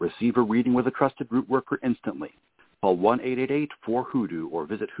 Receive a reading with a trusted rootworker instantly. Call 1-888-4-HOODOO or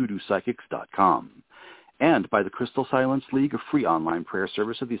visit hoodoopsychics.com. and by the Crystal Silence League, a free online prayer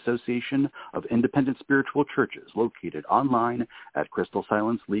service of the Association of Independent Spiritual Churches, located online at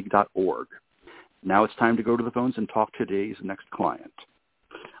crystalsilenceleague.org. Now it's time to go to the phones and talk to today's next client.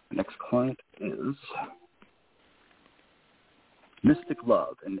 The next client is Mystic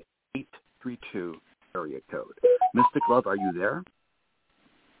Love, an 832 area code. Mystic Love, are you there?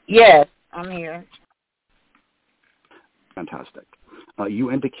 Yes, I'm here. Fantastic.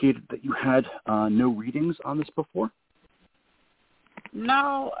 You indicated that you had no readings on this before?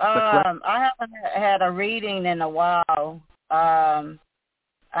 No, I haven't had a reading in a while. I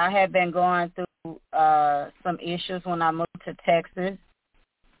had been going through some issues when I moved to Texas.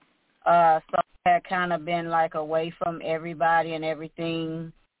 So I had kind of been like away from everybody and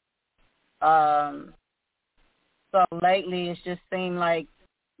everything. So lately it's just seemed like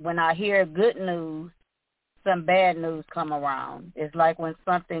when I hear good news, some bad news come around. It's like when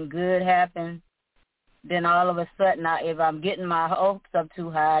something good happens, then all of a sudden, if I'm getting my hopes up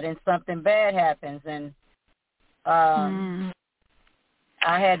too high, then something bad happens. And I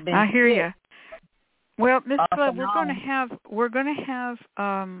had been. I hear sick. you. Well, Ms. Love, we're going to have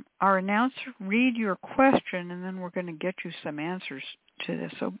our announcer read your question, and then we're going to get you some answers to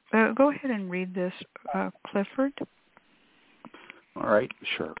this. So go ahead and read this, Clifford. All right,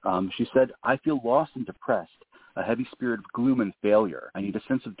 sure. She said, I feel lost and depressed, a heavy spirit of gloom and failure. I need a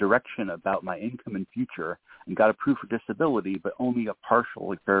sense of direction about my income and future, and got approved for disability, but only a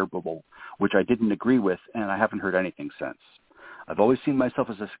partially favorable, which I didn't agree with, and I haven't heard anything since. I've always seen myself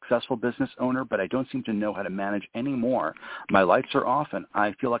as a successful business owner, but I don't seem to know how to manage anymore. My lights are off, and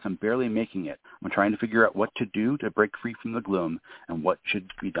I feel like I'm barely making it. I'm trying to figure out what to do to break free from the gloom and what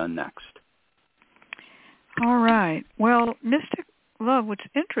should be done next. All right. Well, Mystic Love, what's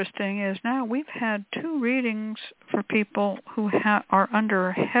interesting is now we've had 2 readings for people who are under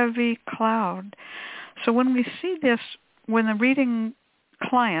a heavy cloud. So when we see this, when the reading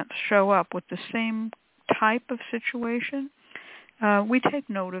clients show up with the same type of situation, we take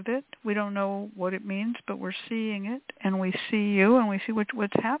note of it. We don't know what it means, but we're seeing it, and we see you, and we see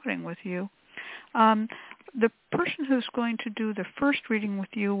what's happening with you. The person who's going to do the first reading with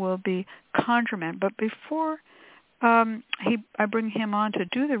you will be ConjureMan, but before I bring him on to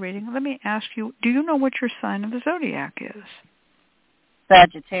do the reading, let me ask you, do you know what your sign of the zodiac is?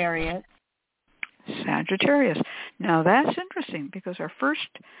 Sagittarius. Sagittarius. Now that's interesting because our first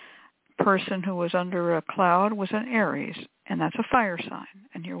person who was under a cloud was an Aries, and that's a fire sign.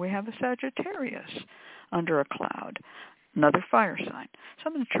 And here we have a Sagittarius under a cloud, another fire sign. So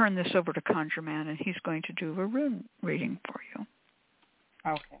I'm going to turn this over to ConjureMan, and he's going to do a rune reading for you.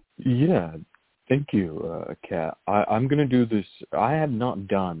 Okay. Yeah. Thank you, Kat. I'm going to do this. I have not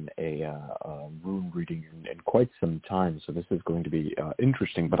done a rune reading in quite some time, so this is going to be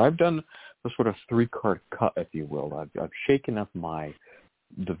interesting. But I've done a sort of 3-card cut, if you will. I've shaken up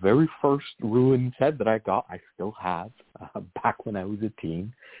the very first rune set that I got. I still have back when I was a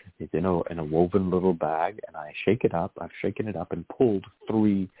teen. It's in a woven little bag, and I shake it up. I've shaken it up and pulled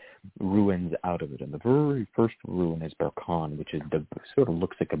 3 runes out of it. And the very first rune is Berkan, which is sort of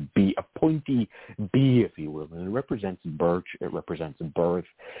looks like a bee, a pointy bee, if you will. And it represents birch. It represents birth.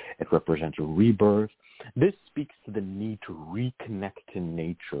 It represents rebirth. This speaks to the need to reconnect to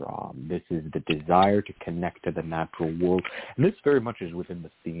nature. This is the desire to connect to the natural world. And this very much is within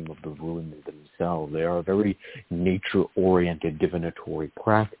the theme of the runes themselves. They are a very nature-oriented divinatory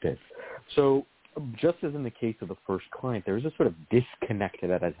practice. So just as in the case of the first client, there is a sort of disconnect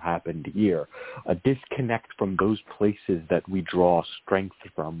that has happened here, a disconnect from those places that we draw strength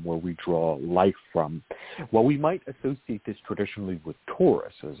from, where we draw life from. While we might associate this traditionally with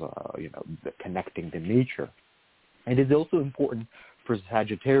Taurus as, connecting to nature, it is also important for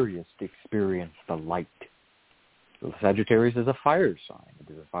Sagittarius to experience the light. So Sagittarius is a fire sign.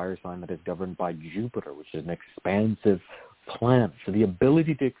 It is a fire sign that is governed by Jupiter, which is an expansive planet. So the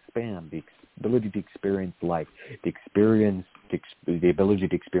ability to expand, the ability to experience life, the ability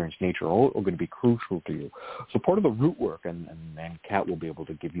to experience nature are all going to be crucial to you. So part of the root work, and Kat will be able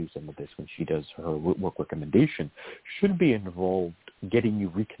to give you some of this when she does her root work recommendation, should be involved getting you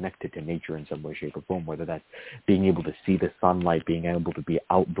reconnected to nature in some way, shape, or form, whether that's being able to see the sunlight, being able to be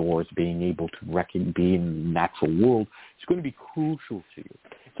outdoors, being able to be in the natural world. It's going to be crucial to you.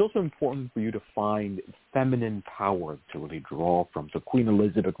 It's also important for you to find feminine power to really draw from. So Queen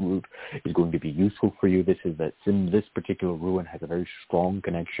Elizabeth root is going to be useful for you. This this particular rune has a very strong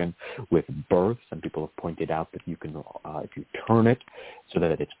connection with birth. Some people have pointed out that you can, if you turn it so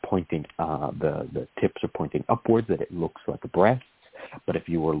that it's pointing, the tips are pointing upwards, that it looks like breasts. But if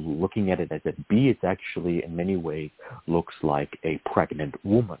you were looking at it as a bee, it's actually in many ways looks like a pregnant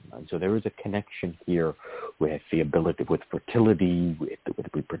woman. And so there is a connection here with the ability, with fertility, with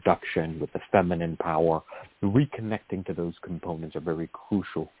reproduction, with the feminine power. Reconnecting to those components are very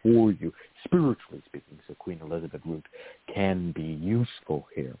crucial for you, spiritually speaking. So Queen Elizabeth Root can be useful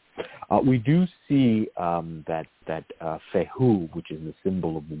here. We do see that Fehu, which is the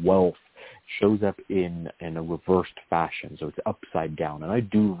symbol of wealth, shows up in a reversed fashion, so it's upside down. And I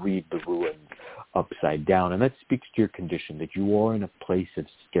do read the ruins upside down, and that speaks to your condition, that you are in a place of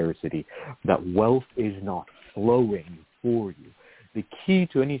scarcity, that wealth is not flowing for you. The key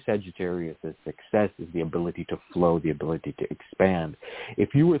to any Sagittarius' success is the ability to flow, the ability to expand.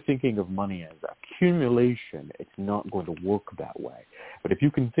 If you were thinking of money as accumulation, it's not going to work that way. But if you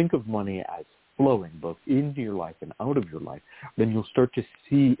can think of money as flowing both into your life and out of your life, then you'll start to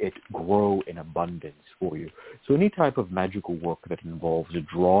see it grow in abundance for you. So any type of magical work that involves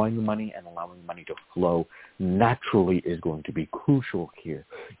drawing money and allowing money to flow naturally is going to be crucial here.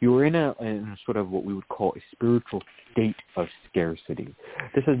 You're in a sort of what we would call a spiritual state of scarcity.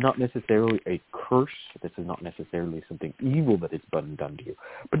 This is not necessarily a curse. This is not necessarily something evil that is done to you,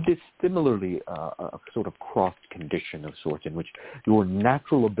 but it's similarly a sort of crossed condition of sorts in which your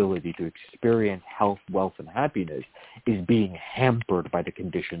natural ability to experience health, wealth, and happiness is being hampered by the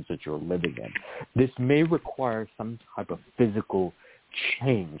conditions that you're living in. This may require some type of physical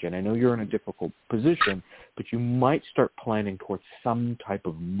change, and I know you're in a difficult position, but you might start planning towards some type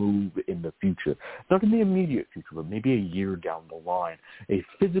of move in the future. Not in the immediate future, but maybe a year down the line. A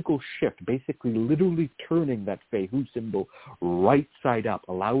physical shift, basically literally turning that Fehu symbol right side up,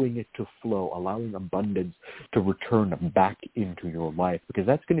 allowing it to flow, allowing abundance to return back into your life, because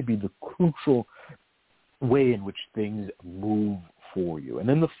that's going to be the crucial way in which things move for you. And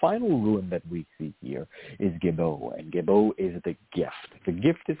then the final ruin that we see here is Gebo, and Gebo is the gift. The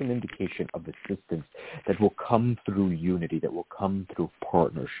gift is an indication of assistance that will come through unity, that will come through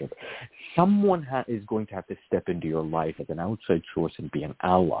partnership. Someone is going to have to step into your life as an outside source and be an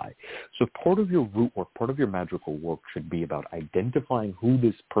ally. So part of your root work, part of your magical work should be about identifying who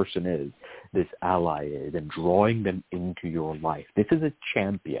this person is, this ally is, and drawing them into your life. This is a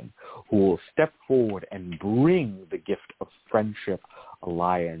champion who will step forward and bring the gift of friendship,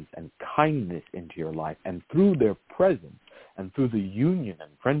 alliance, and kindness into your life. And through their presence and through the union and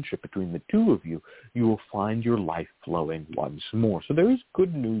friendship between the two of you, you will find your life flowing once more. So there is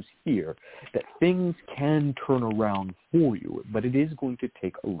good news here that things can turn around for you, but it is going to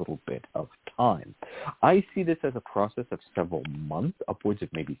take a little bit of time. I see this as a process of several months, upwards of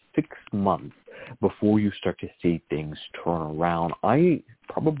maybe 6 months, before you start to see things turn around.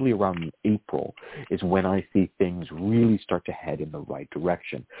 Probably around April is when I see things really start to head in the right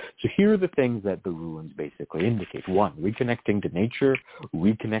direction. So here are the things that the ruins basically indicate. 1, reconnecting to nature,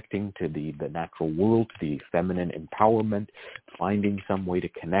 reconnecting to the natural world, to the feminine empowerment, finding some way to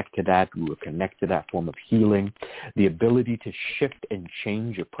connect to that, connect to that form of healing, the ability to shift and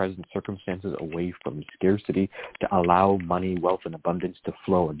change your present circumstances away from scarcity to allow money, wealth, and abundance to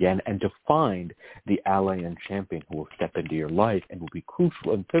flow again, and to find the ally and champion who will step into your life and will be crucial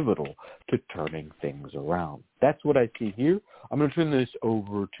and pivotal to turning things around. That's what I see here. I'm going to turn this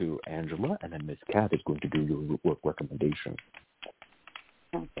over to Angela, and then Miss Kat is going to do your work recommendation.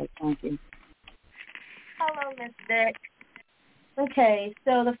 Okay, thank you. Hello, Miss Vic. Okay,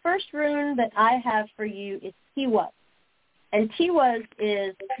 so the first rune that I have for you is Tiwaz. And Tiwaz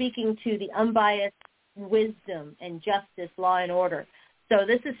is speaking to the unbiased wisdom and justice, law and order. So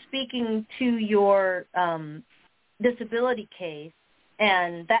this is speaking to your disability case,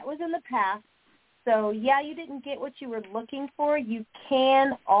 and that was in the past. So, yeah, you didn't get what you were looking for. You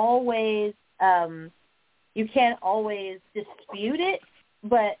can always dispute it,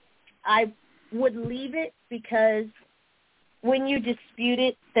 but I would leave it, because when you dispute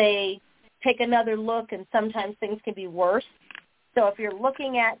it, they take another look, and sometimes things can be worse. So if you're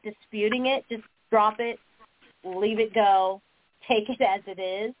looking at disputing it, just drop it, leave it go, take it as it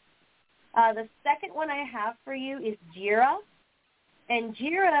is. The second one I have for you is Jira. And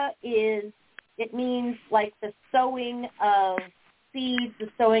Jira it means like the sowing of seeds, the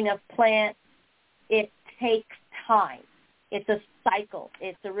sowing of plants. It takes time. It's a cycle.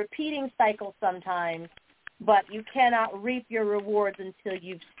 It's a repeating cycle sometimes, but you cannot reap your rewards until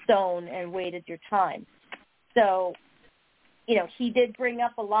you've sown and waited your time. So, he did bring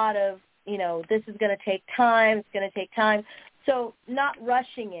up a lot of, this is going to take time, it's going to take time. So not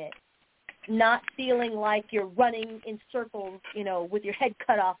rushing it, not feeling like you're running in circles, with your head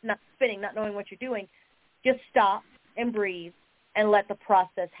cut off, not spinning, not knowing what you're doing. Just stop and breathe and let the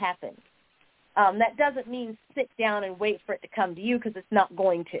process happen. That doesn't mean sit down and wait for it to come to you, because it's not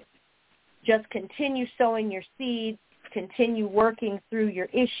going to. Just continue sowing your seeds, continue working through your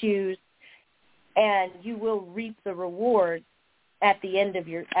issues, and you will reap the rewards at the end of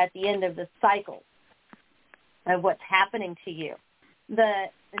the cycle of what's happening to you. The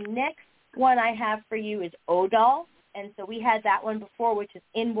next one I have for you is Odal, and so we had that one before, which is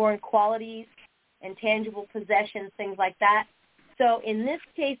inborn qualities, intangible possessions, things like that. So in this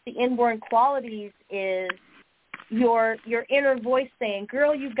case, the inborn qualities is your inner voice saying,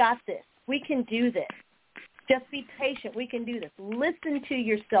 girl, you got this. We can do this. Just be patient. We can do this. Listen to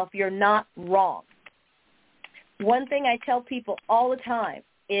yourself. You're not wrong. One thing I tell people all the time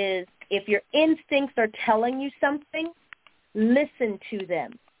is if your instincts are telling you something, listen to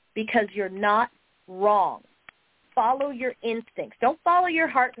them, because you're not wrong. Follow your instincts. Don't follow your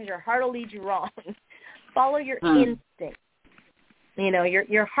heart, because your heart will lead you wrong. Follow your instincts. You know,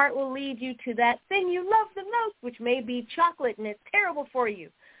 your heart will lead you to that thing you love the most, which may be chocolate, and it's terrible for you.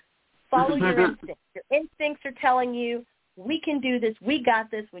 Follow your instincts. Your instincts are telling you, we can do this, we got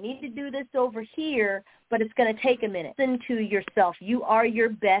this, we need to do this over here, but it's going to take a minute. Listen to yourself. You are your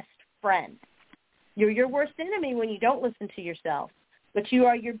best friend. You're your worst enemy when you don't listen to yourself, but you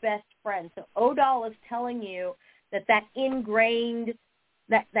are your best friend. So Odal is telling you that ingrained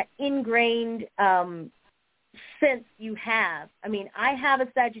sense you have. I mean, I have a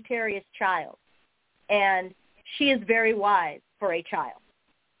Sagittarius child, and she is very wise for a child,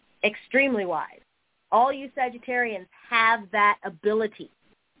 extremely wise. All you Sagittarians have that ability.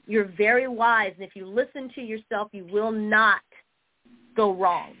 You're very wise, and if you listen to yourself, you will not go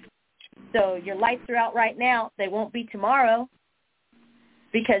wrong. So your lights are out right now. They won't be tomorrow,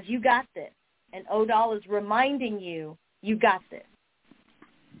 because you got this. And Odal is reminding you, you got this.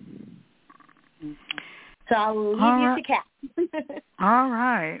 So I will leave you to Kat. All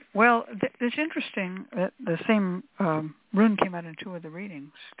right. Well, it's interesting that the same rune came out in two of the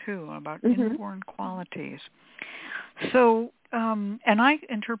readings, too, about inborn qualities. So, and I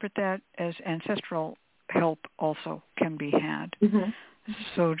interpret that as ancestral help also can be had.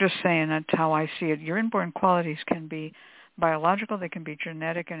 So just saying, that's how I see it. Your inborn qualities can be biological, they can be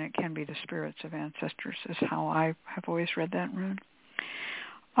genetic, and it can be the spirits of ancestors, is how I have always read that rune.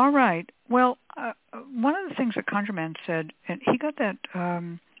 All right. Well, one of the things that ConjureMan said, and he got that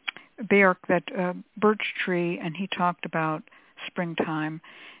birch tree, and he talked about springtime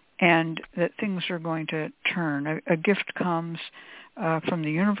and that things are going to turn. A gift comes from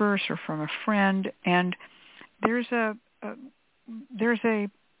the universe or from a friend, and there's a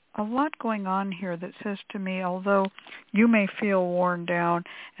lot going on here that says to me, although you may feel worn down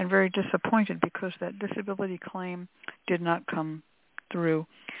and very disappointed because that disability claim did not come through,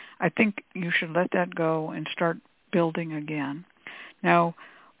 I think you should let that go and start building again. Now,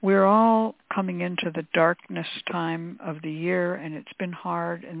 we're all coming into the darkness time of the year, and it's been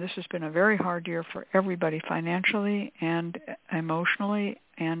hard, and this has been a very hard year for everybody financially and emotionally,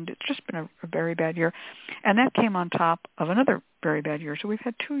 and it's just been a very bad year. And that came on top of another very bad year. So we've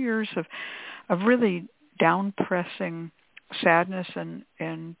had 2 years of really down-pressing sadness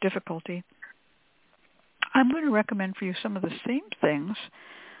and difficulty. I'm going to recommend for you some of the same things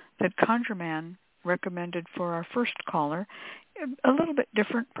that ConjureMan recommended for our first caller. A little bit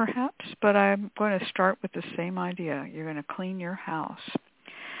different perhaps, but I'm going to start with the same idea. You're going to clean your house.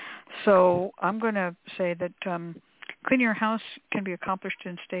 So I'm going to say that cleaning your house can be accomplished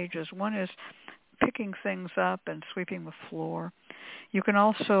in stages. One is picking things up and sweeping the floor. You can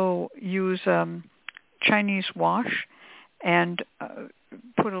also use Chinese wash and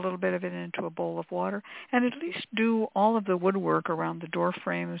put a little bit of it into a bowl of water, and at least do all of the woodwork around the door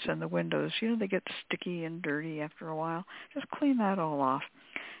frames and the windows. You know, they get sticky and dirty after a while. Just clean that all off.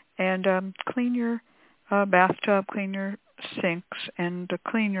 And clean your bathtub, clean your sinks, and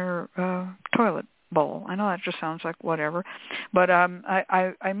clean your toilet bowl. I know that just sounds like whatever, but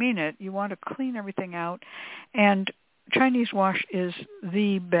I mean it. You want to clean everything out, and Chinese wash is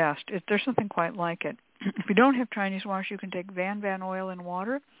the best. There's nothing quite like it. If you don't have Chinese wash, you can take Van oil in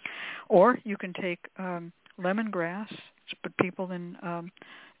water, or you can take lemongrass. It's what people in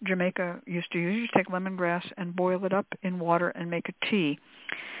Jamaica used to use. You take lemongrass and boil it up in water and make a tea.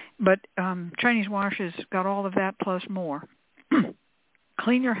 But Chinese wash has got all of that plus more.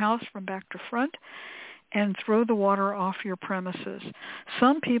 Clean your house from back to front and throw the water off your premises.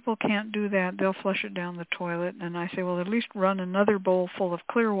 Some people can't do that. They'll flush it down the toilet, and I say, well, at least run another bowl full of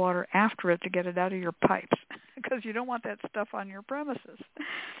clear water after it to get it out of your pipes, because you don't want that stuff on your premises.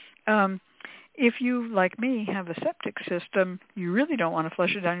 If you, like me, have a septic system, you really don't want to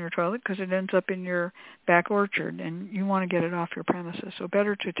flush it down your toilet because it ends up in your back orchard, and you want to get it off your premises. So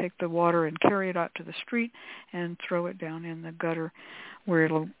better to take the water and carry it out to the street and throw it down in the gutter where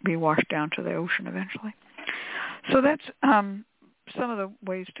it'll be washed down to the ocean eventually. So that's some of the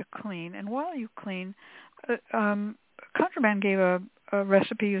ways to clean. And while you clean, Contraband gave a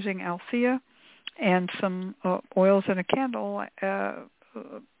recipe using althea and some oils and a candle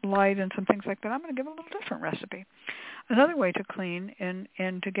light and some things like that. I'm going to give a little different recipe. Another way to clean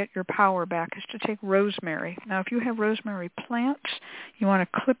and to get your power back is to take rosemary. Now, if you have rosemary plants, you want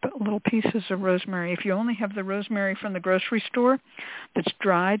to clip little pieces of rosemary. If you only have the rosemary from the grocery store that's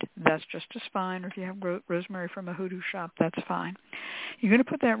dried, that's just as fine. Or if you have rosemary from a hoodoo shop, that's fine. You're going to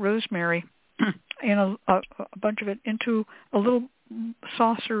put that rosemary in a bunch of it into a little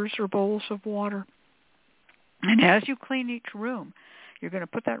saucers or bowls of water. And as you clean each room, you're going to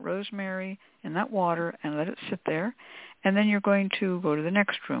put that rosemary in that water and let it sit there. And then you're going to go to the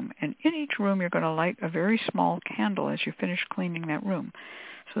next room. And in each room, you're going to light a very small candle as you finish cleaning that room.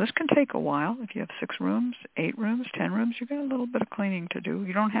 So this can take a while. If you have 6 rooms, 8 rooms, 10 rooms, you've got a little bit of cleaning to do.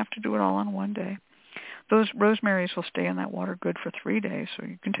 You don't have to do it all on one day. Those rosemaries will stay in that water good for 3 days. So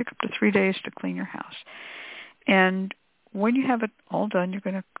you can take up to 3 days to clean your house. And when you have it all done, you're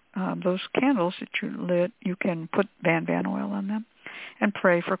going to, those candles that you lit, you can put Van oil on them and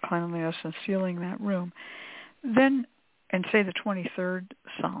pray for cleanliness and sealing that room. Then, and say the 23rd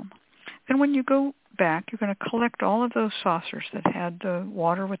Psalm. Then when you go back, you're going to collect all of those saucers that had the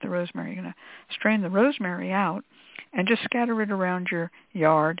water with the rosemary. You're going to strain the rosemary out and just scatter it around your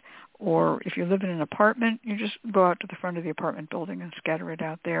yard. Or if you live in an apartment, you just go out to the front of the apartment building and scatter it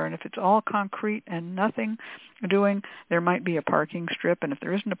out there. And if it's all concrete and nothing doing, there might be a parking strip. And if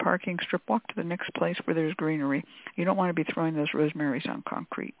there isn't a parking strip, walk to the next place where there's greenery. You don't want to be throwing those rosemaries on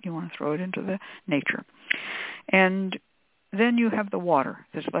concrete. You want to throw it into the nature. And then you have the water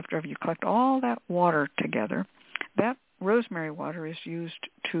that's left over. You collect all that water together. That rosemary water is used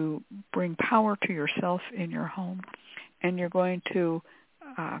to bring power to yourself in your home. And you're going to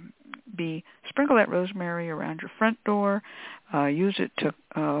sprinkle that rosemary around your front door, use it to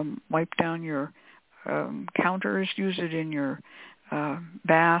wipe down your counters, use it in your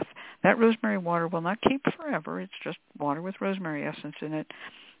bath. That rosemary water will not keep forever. It's just water with rosemary essence in it.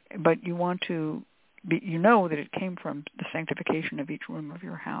 But you want to you know that it came from the sanctification of each room of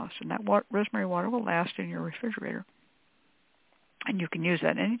your house. And that rosemary water will last in your refrigerator. And you can use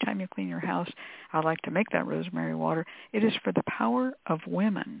that anytime you clean your house. I like to make that rosemary water. It is for the power of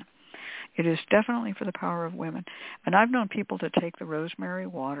women. It is definitely for the power of women. And I've known people to take the rosemary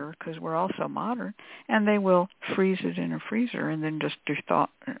water, because we're all so modern, and they will freeze it in a freezer and then just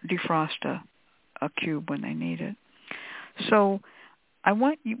defrost a cube when they need it. So I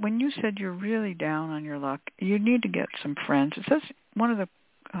want you, when you said you're really down on your luck, you need to get some friends. It says one of the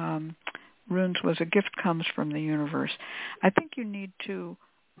runes was a gift comes from the universe. I think you need to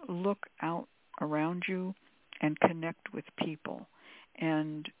look out around you and connect with people.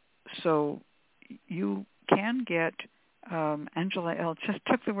 And so you can get, Angela L. just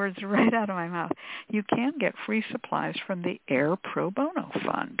took the words right out of my mouth. You can get free supplies from the Air Pro Bono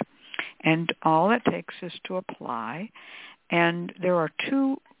Fund. And all it takes is to apply. And there are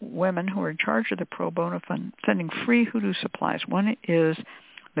 2 women who are in charge of the Pro Bono Fund sending free hoodoo supplies. One is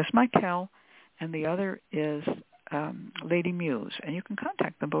Miss Michael, and the other is Lady Muse. And you can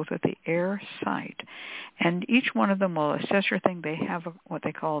contact them both at the AIR site. And each one of them will assess your thing. They have what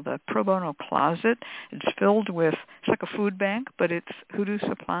they call the Pro Bono Closet. It's filled with, it's like a food bank, but it's hoodoo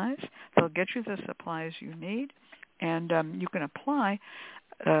supplies. They'll get you the supplies you need, and you can apply.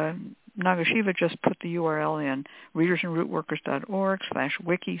 Nagashiva just put the URL in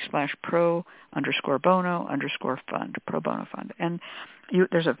readersandrootworkers.org/wiki/pro_bono_fund, Pro Bono Fund. And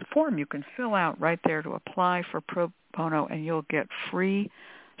there's a form you can fill out right there to apply for Pro Bono, and you'll get free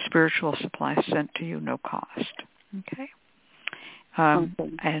spiritual supplies sent to you, no cost. Okay?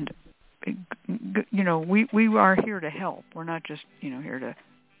 And, you know, we are here to help. We're not just, here to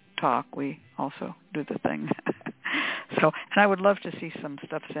talk. We also do the thing. So, and I would love to see some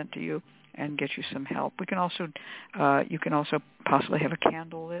stuff sent to you and get you some help. We can also, you can also possibly have a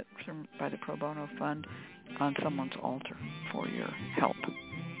candle lit by the Pro Bono Fund on someone's altar for your help.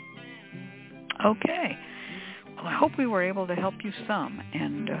 Okay. Well, I hope we were able to help you some,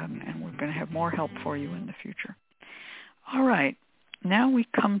 and we're going to have more help for you in the future. All right. Now we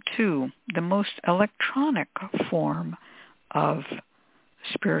come to the most electronic form of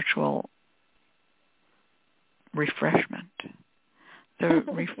spiritual refreshment, the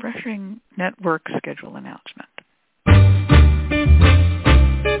Refreshing Network schedule announcement.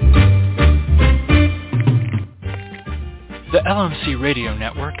 The LMC Radio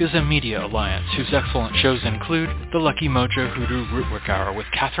Network is a media alliance whose excellent shows include The Lucky Mojo Hoodoo Rootwork Hour with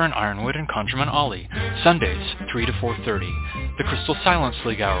Catherine Ironwood and Conjurman Ollie, Sundays 3 to 4:30. The Crystal Silence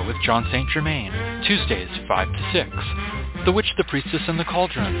League Hour with John St. Germain, Tuesdays 5 to 6. The Witch, the Priestess, and the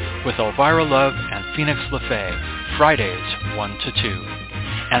Cauldron with Elvira Love and Phoenix LaFay, Fridays 1 to 2.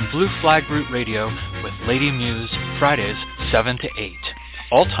 And Blue Flag Root Radio with Lady Muse, Fridays 7 to 8.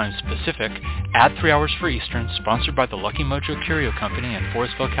 All times Pacific, add 3 hours for Eastern, sponsored by the Lucky Mojo Curio Company in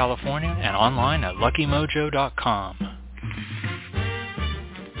Forestville, California, and online at luckymojo.com.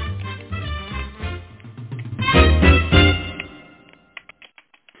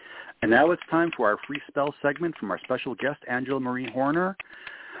 And now it's time for our free spell segment from our special guest, Angela Marie Horner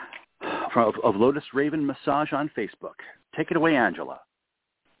of Lotus Raven Massage on Facebook. Take it away, Angela.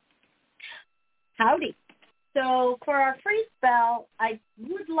 Howdy. So for our free spell, I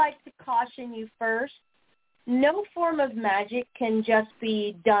would like to caution you first, no form of magic can just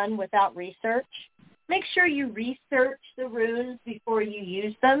be done without research. Make sure you research the runes before you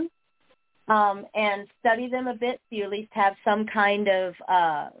use them and study them a bit so you at least have some kind of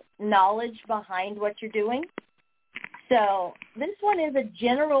knowledge behind what you're doing. So this one is a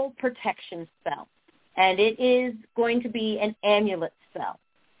general protection spell, and it is going to be an amulet spell.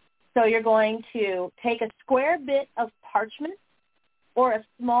 So you're going to take a square bit of parchment or a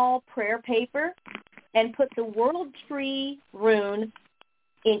small prayer paper and put the World Tree rune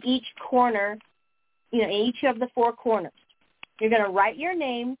in each corner, in each of the 4 corners. You're going to write your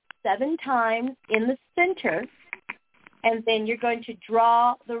name 7 times in the center, and then you're going to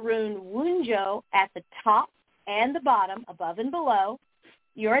draw the rune Mojo at the top and the bottom, above and below,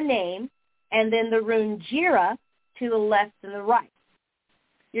 your name, and then the rune Jira to the left and the right.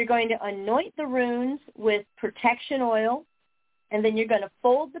 You're going to anoint the runes with protection oil, and then you're going to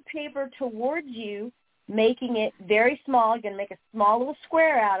fold the paper towards you, making it very small. You're going to make a small little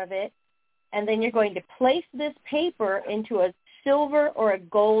square out of it, and then you're going to place this paper into a silver or a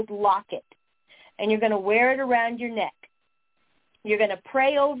gold locket, and you're going to wear it around your neck. You're going to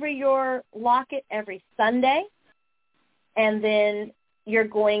pray over your locket every Sunday, and then you're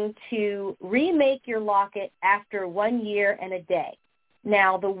going to remake your locket after 1 year and a day.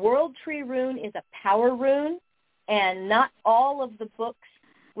 Now, the World Tree rune is a power rune, and not all of the books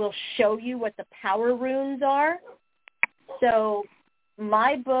will show you what the power runes are. So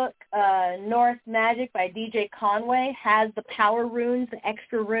my book, North Magic by DJ Conway, has the power runes, the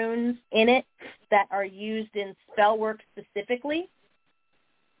extra runes in it that are used in spell work specifically.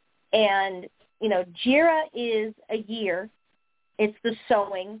 And, Jira is a year. It's the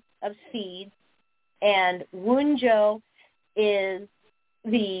sowing of seeds. And Mojo is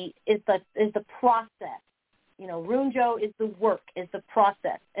the process. Runjo is the work, is the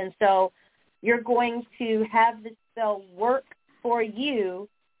process. And so you're going to have this spell work for you,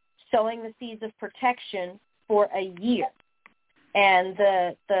 sowing the seeds of protection for a year. And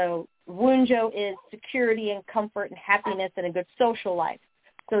the Runjo is security and comfort and happiness and a good social life.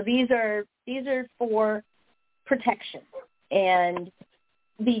 So these are for protection. And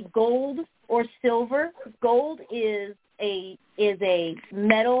the gold or silver, gold is a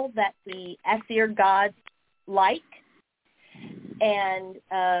metal that the Aesir gods like. And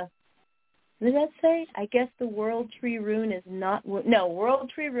what did that say? I guess the World Tree rune is not... No,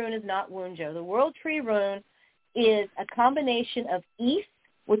 World Tree rune is not Wunjo. The World Tree rune is a combination of Is,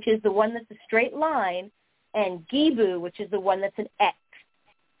 which is the one that's a straight line, and Gibu, which is the one that's an X.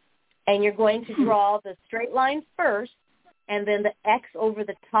 And you're going to draw the straight line first, and then the X over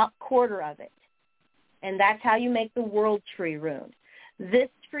the top quarter of it. And that's how you make the World Tree rune. This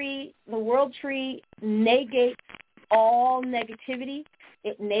tree, the World Tree, negates all negativity.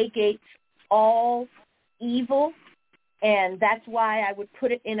 It negates all evil, and that's why I would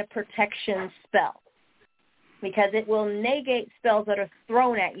put it in a protection spell, because it will negate spells that are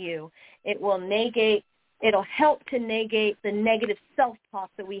thrown at you. It'll help to negate the negative self-talk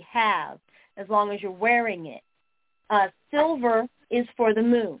that we have as long as you're wearing it. Silver is for the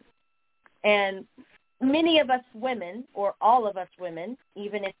moon, and many of us women, or all of us women,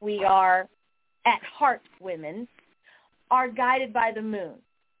 even if we are at heart women, are guided by the moon,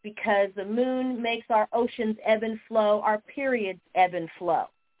 because the moon makes our oceans ebb and flow, our periods ebb and flow,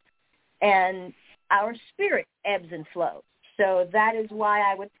 and our spirit ebbs and flows. So that is why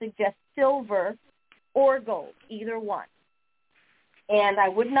I would suggest silver or gold, either one. And I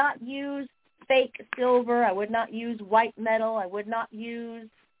would not use fake silver. I would not use white metal. I would not use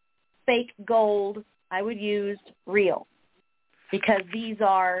fake gold. I would use real, because these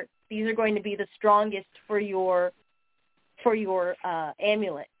are going to be the strongest for your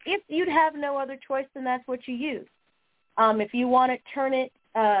amulet. If you'd have no other choice, then that's what you use. If you want to turn it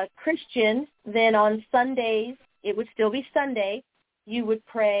Christian, then on Sundays, it would still be Sunday. You would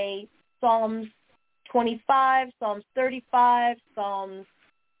pray Psalms 25, Psalms 35, Psalms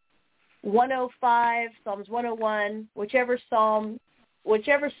 105, Psalms 101, whichever psalm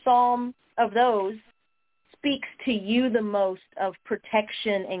of those speaks to you the most of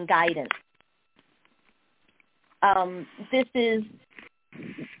protection and guidance. I'm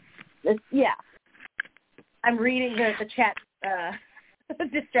reading the chat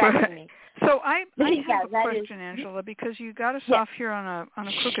distracting me. So I have a question, Angela, because you got us off here on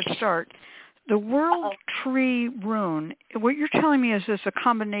a crooked start. The World Tree Rune, what you're telling me is it's a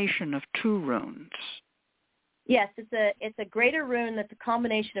combination of two runes. Yes, it's a greater rune that's a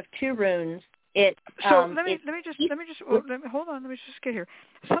combination of two runes. Let me just get here.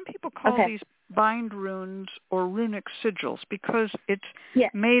 Some people call these bind runes or runic sigils because it's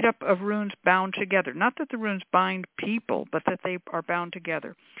made up of runes bound together. Not that the runes bind people, but that they are bound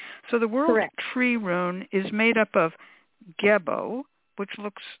together. So the World Tree Rune is made up of Gebo, which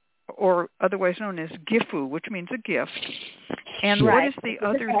looks, or otherwise known as Gifu, which means a gift. And what is the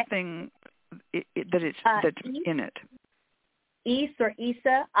other thing that's in it? Is or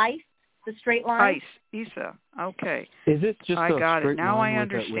Isa, ice. The straight line? Ice, Isa. Okay. Is this just I a got straight it. Now line I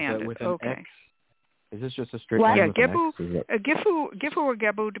understand with it. an Okay. X? Is this just a straight line with Gebu, an X? Gifu or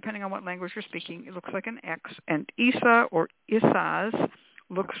Gebu, depending on what language you're speaking, it looks like an X. And Isa or Isaz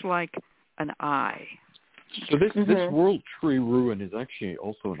looks like an I. So this World Tree Rune is actually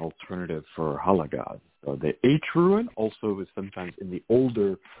also an alternative for Halagad. So the H Rune also is sometimes in the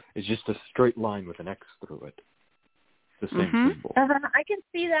older, is just a straight line with an X through it. The same symbol. I can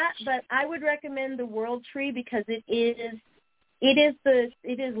see that, but I would recommend the World Tree because it is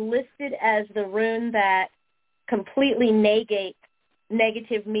listed as the rune that completely negates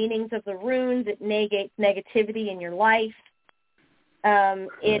negative meanings of the runes. It negates negativity in your life.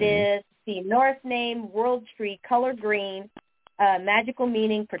 It is the Norse name, World Tree, color green, magical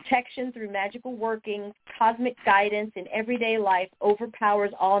meaning, protection through magical workings, cosmic guidance in everyday life,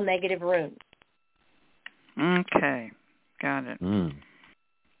 overpowers all negative runes. Okay. Got it.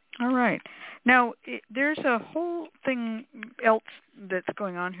 All right. Now, there's a whole thing else that's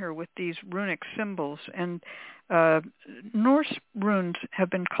going on here with these runic symbols, and Norse runes have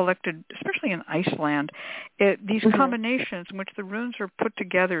been collected, especially in Iceland. These combinations in which the runes are put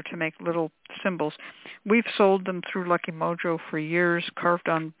together to make little symbols. We've sold them through Lucky Mojo for years, carved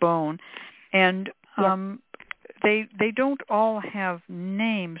on bone, and they don't all have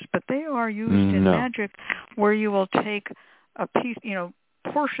names, but they are used in magic, where you will take a piece,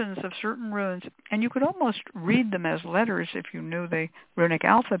 portions of certain runes, and you could almost read them as letters if you knew the runic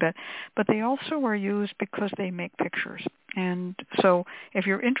alphabet, but they also are used because they make pictures. And so if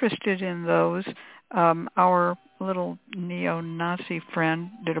you're interested in those, our little neo-Nazi friend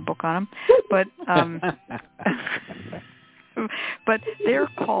did a book on them, but but they're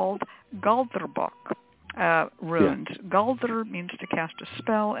called Galdrbok runes. Galdr means to cast a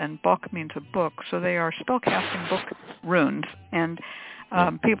spell, and Bok means a book, so they are spell-casting book runes. And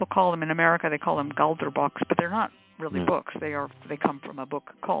people call them, in America, they call them Galdrboks, but they're not really books. They come from a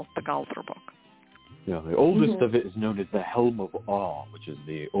book called the Galdrbok. Yeah, the oldest of it is known as the Helm of Awe, which is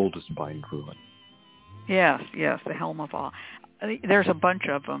the oldest bind rune. Yes, the Helm of Awe. There's a bunch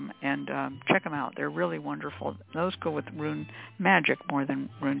of them, and check them out. They're really wonderful. Those go with rune magic more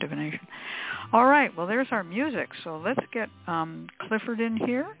than rune divination. All right, well, there's our music. So let's get Clifford in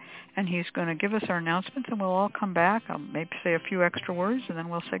here, and he's going to give us our announcements, and we'll all come back. I'll maybe say a few extra words, and then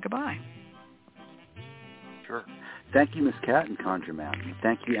we'll say goodbye. Sure. Thank you, Miss Cat and Conjure Man.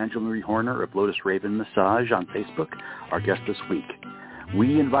 Thank you, Angela Marie Horner of Lotus Raven Massage on Facebook, our guest this week.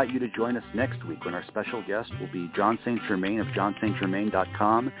 We invite you to join us next week when our special guest will be John St. Germain of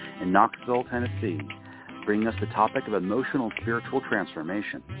johnstgermain.com in Knoxville, Tennessee, bringing us the topic of emotional and spiritual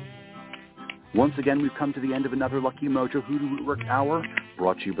transformation. Once again, we've come to the end of another Lucky Mojo Hoodoo Rootwork Hour,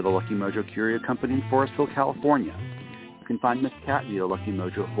 brought to you by the Lucky Mojo Curio Company in Forestville, California. You can find Miss Cat via Lucky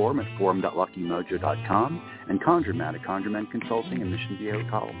Mojo Forum at forum.luckymojo.com and Conjure Man at Conjure Man Consulting in Mission Viejo,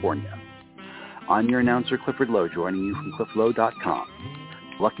 California. I'm your announcer, Clifford Lowe, joining you from clifflowe.com.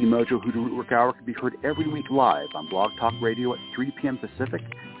 Lucky Mojo Hoodoo Rootwork Hour can be heard every week live on Blog Talk Radio at 3 p.m. Pacific,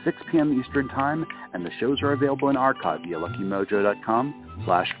 6 p.m. Eastern Time, and the shows are available in archive via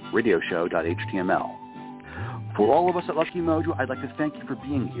luckymojo.com/radioshow.html. For all of us at Lucky Mojo, I'd like to thank you for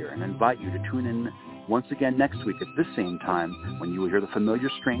being here and invite you to tune in once again next week at this same time when you will hear the familiar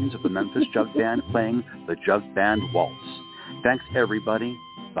strains of the Memphis Jug Band playing the Jug Band Waltz. Thanks, everybody.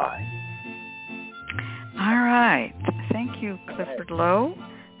 Bye. All right. Thank you, Clifford Lowe.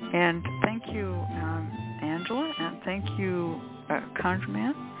 And thank you, Angela, and thank you,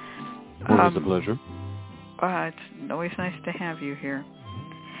 ConjureMan. Always a pleasure. It's always nice to have you here.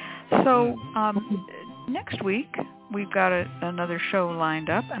 So next week we've got another show lined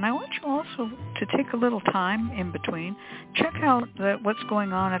up, and I want you also to take a little time in between. Check out what's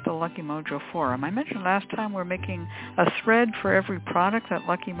going on at the Lucky Mojo Forum. I mentioned last time we're making a thread for every product that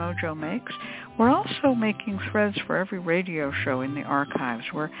Lucky Mojo makes. We're also making threads for every radio show in the archives.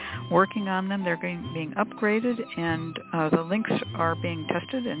 We're working on them. They're being upgraded, and the links are being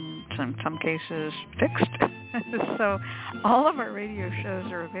tested and in some cases fixed. So all of our radio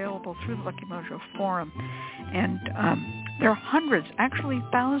shows are available through the Lucky Mojo Forum. And there are hundreds, actually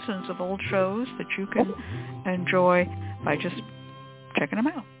thousands of old shows that you can enjoy by just checking them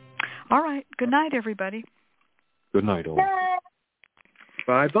out. All right. Good night, everybody. Good night, all.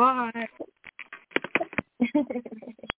 Bye-bye.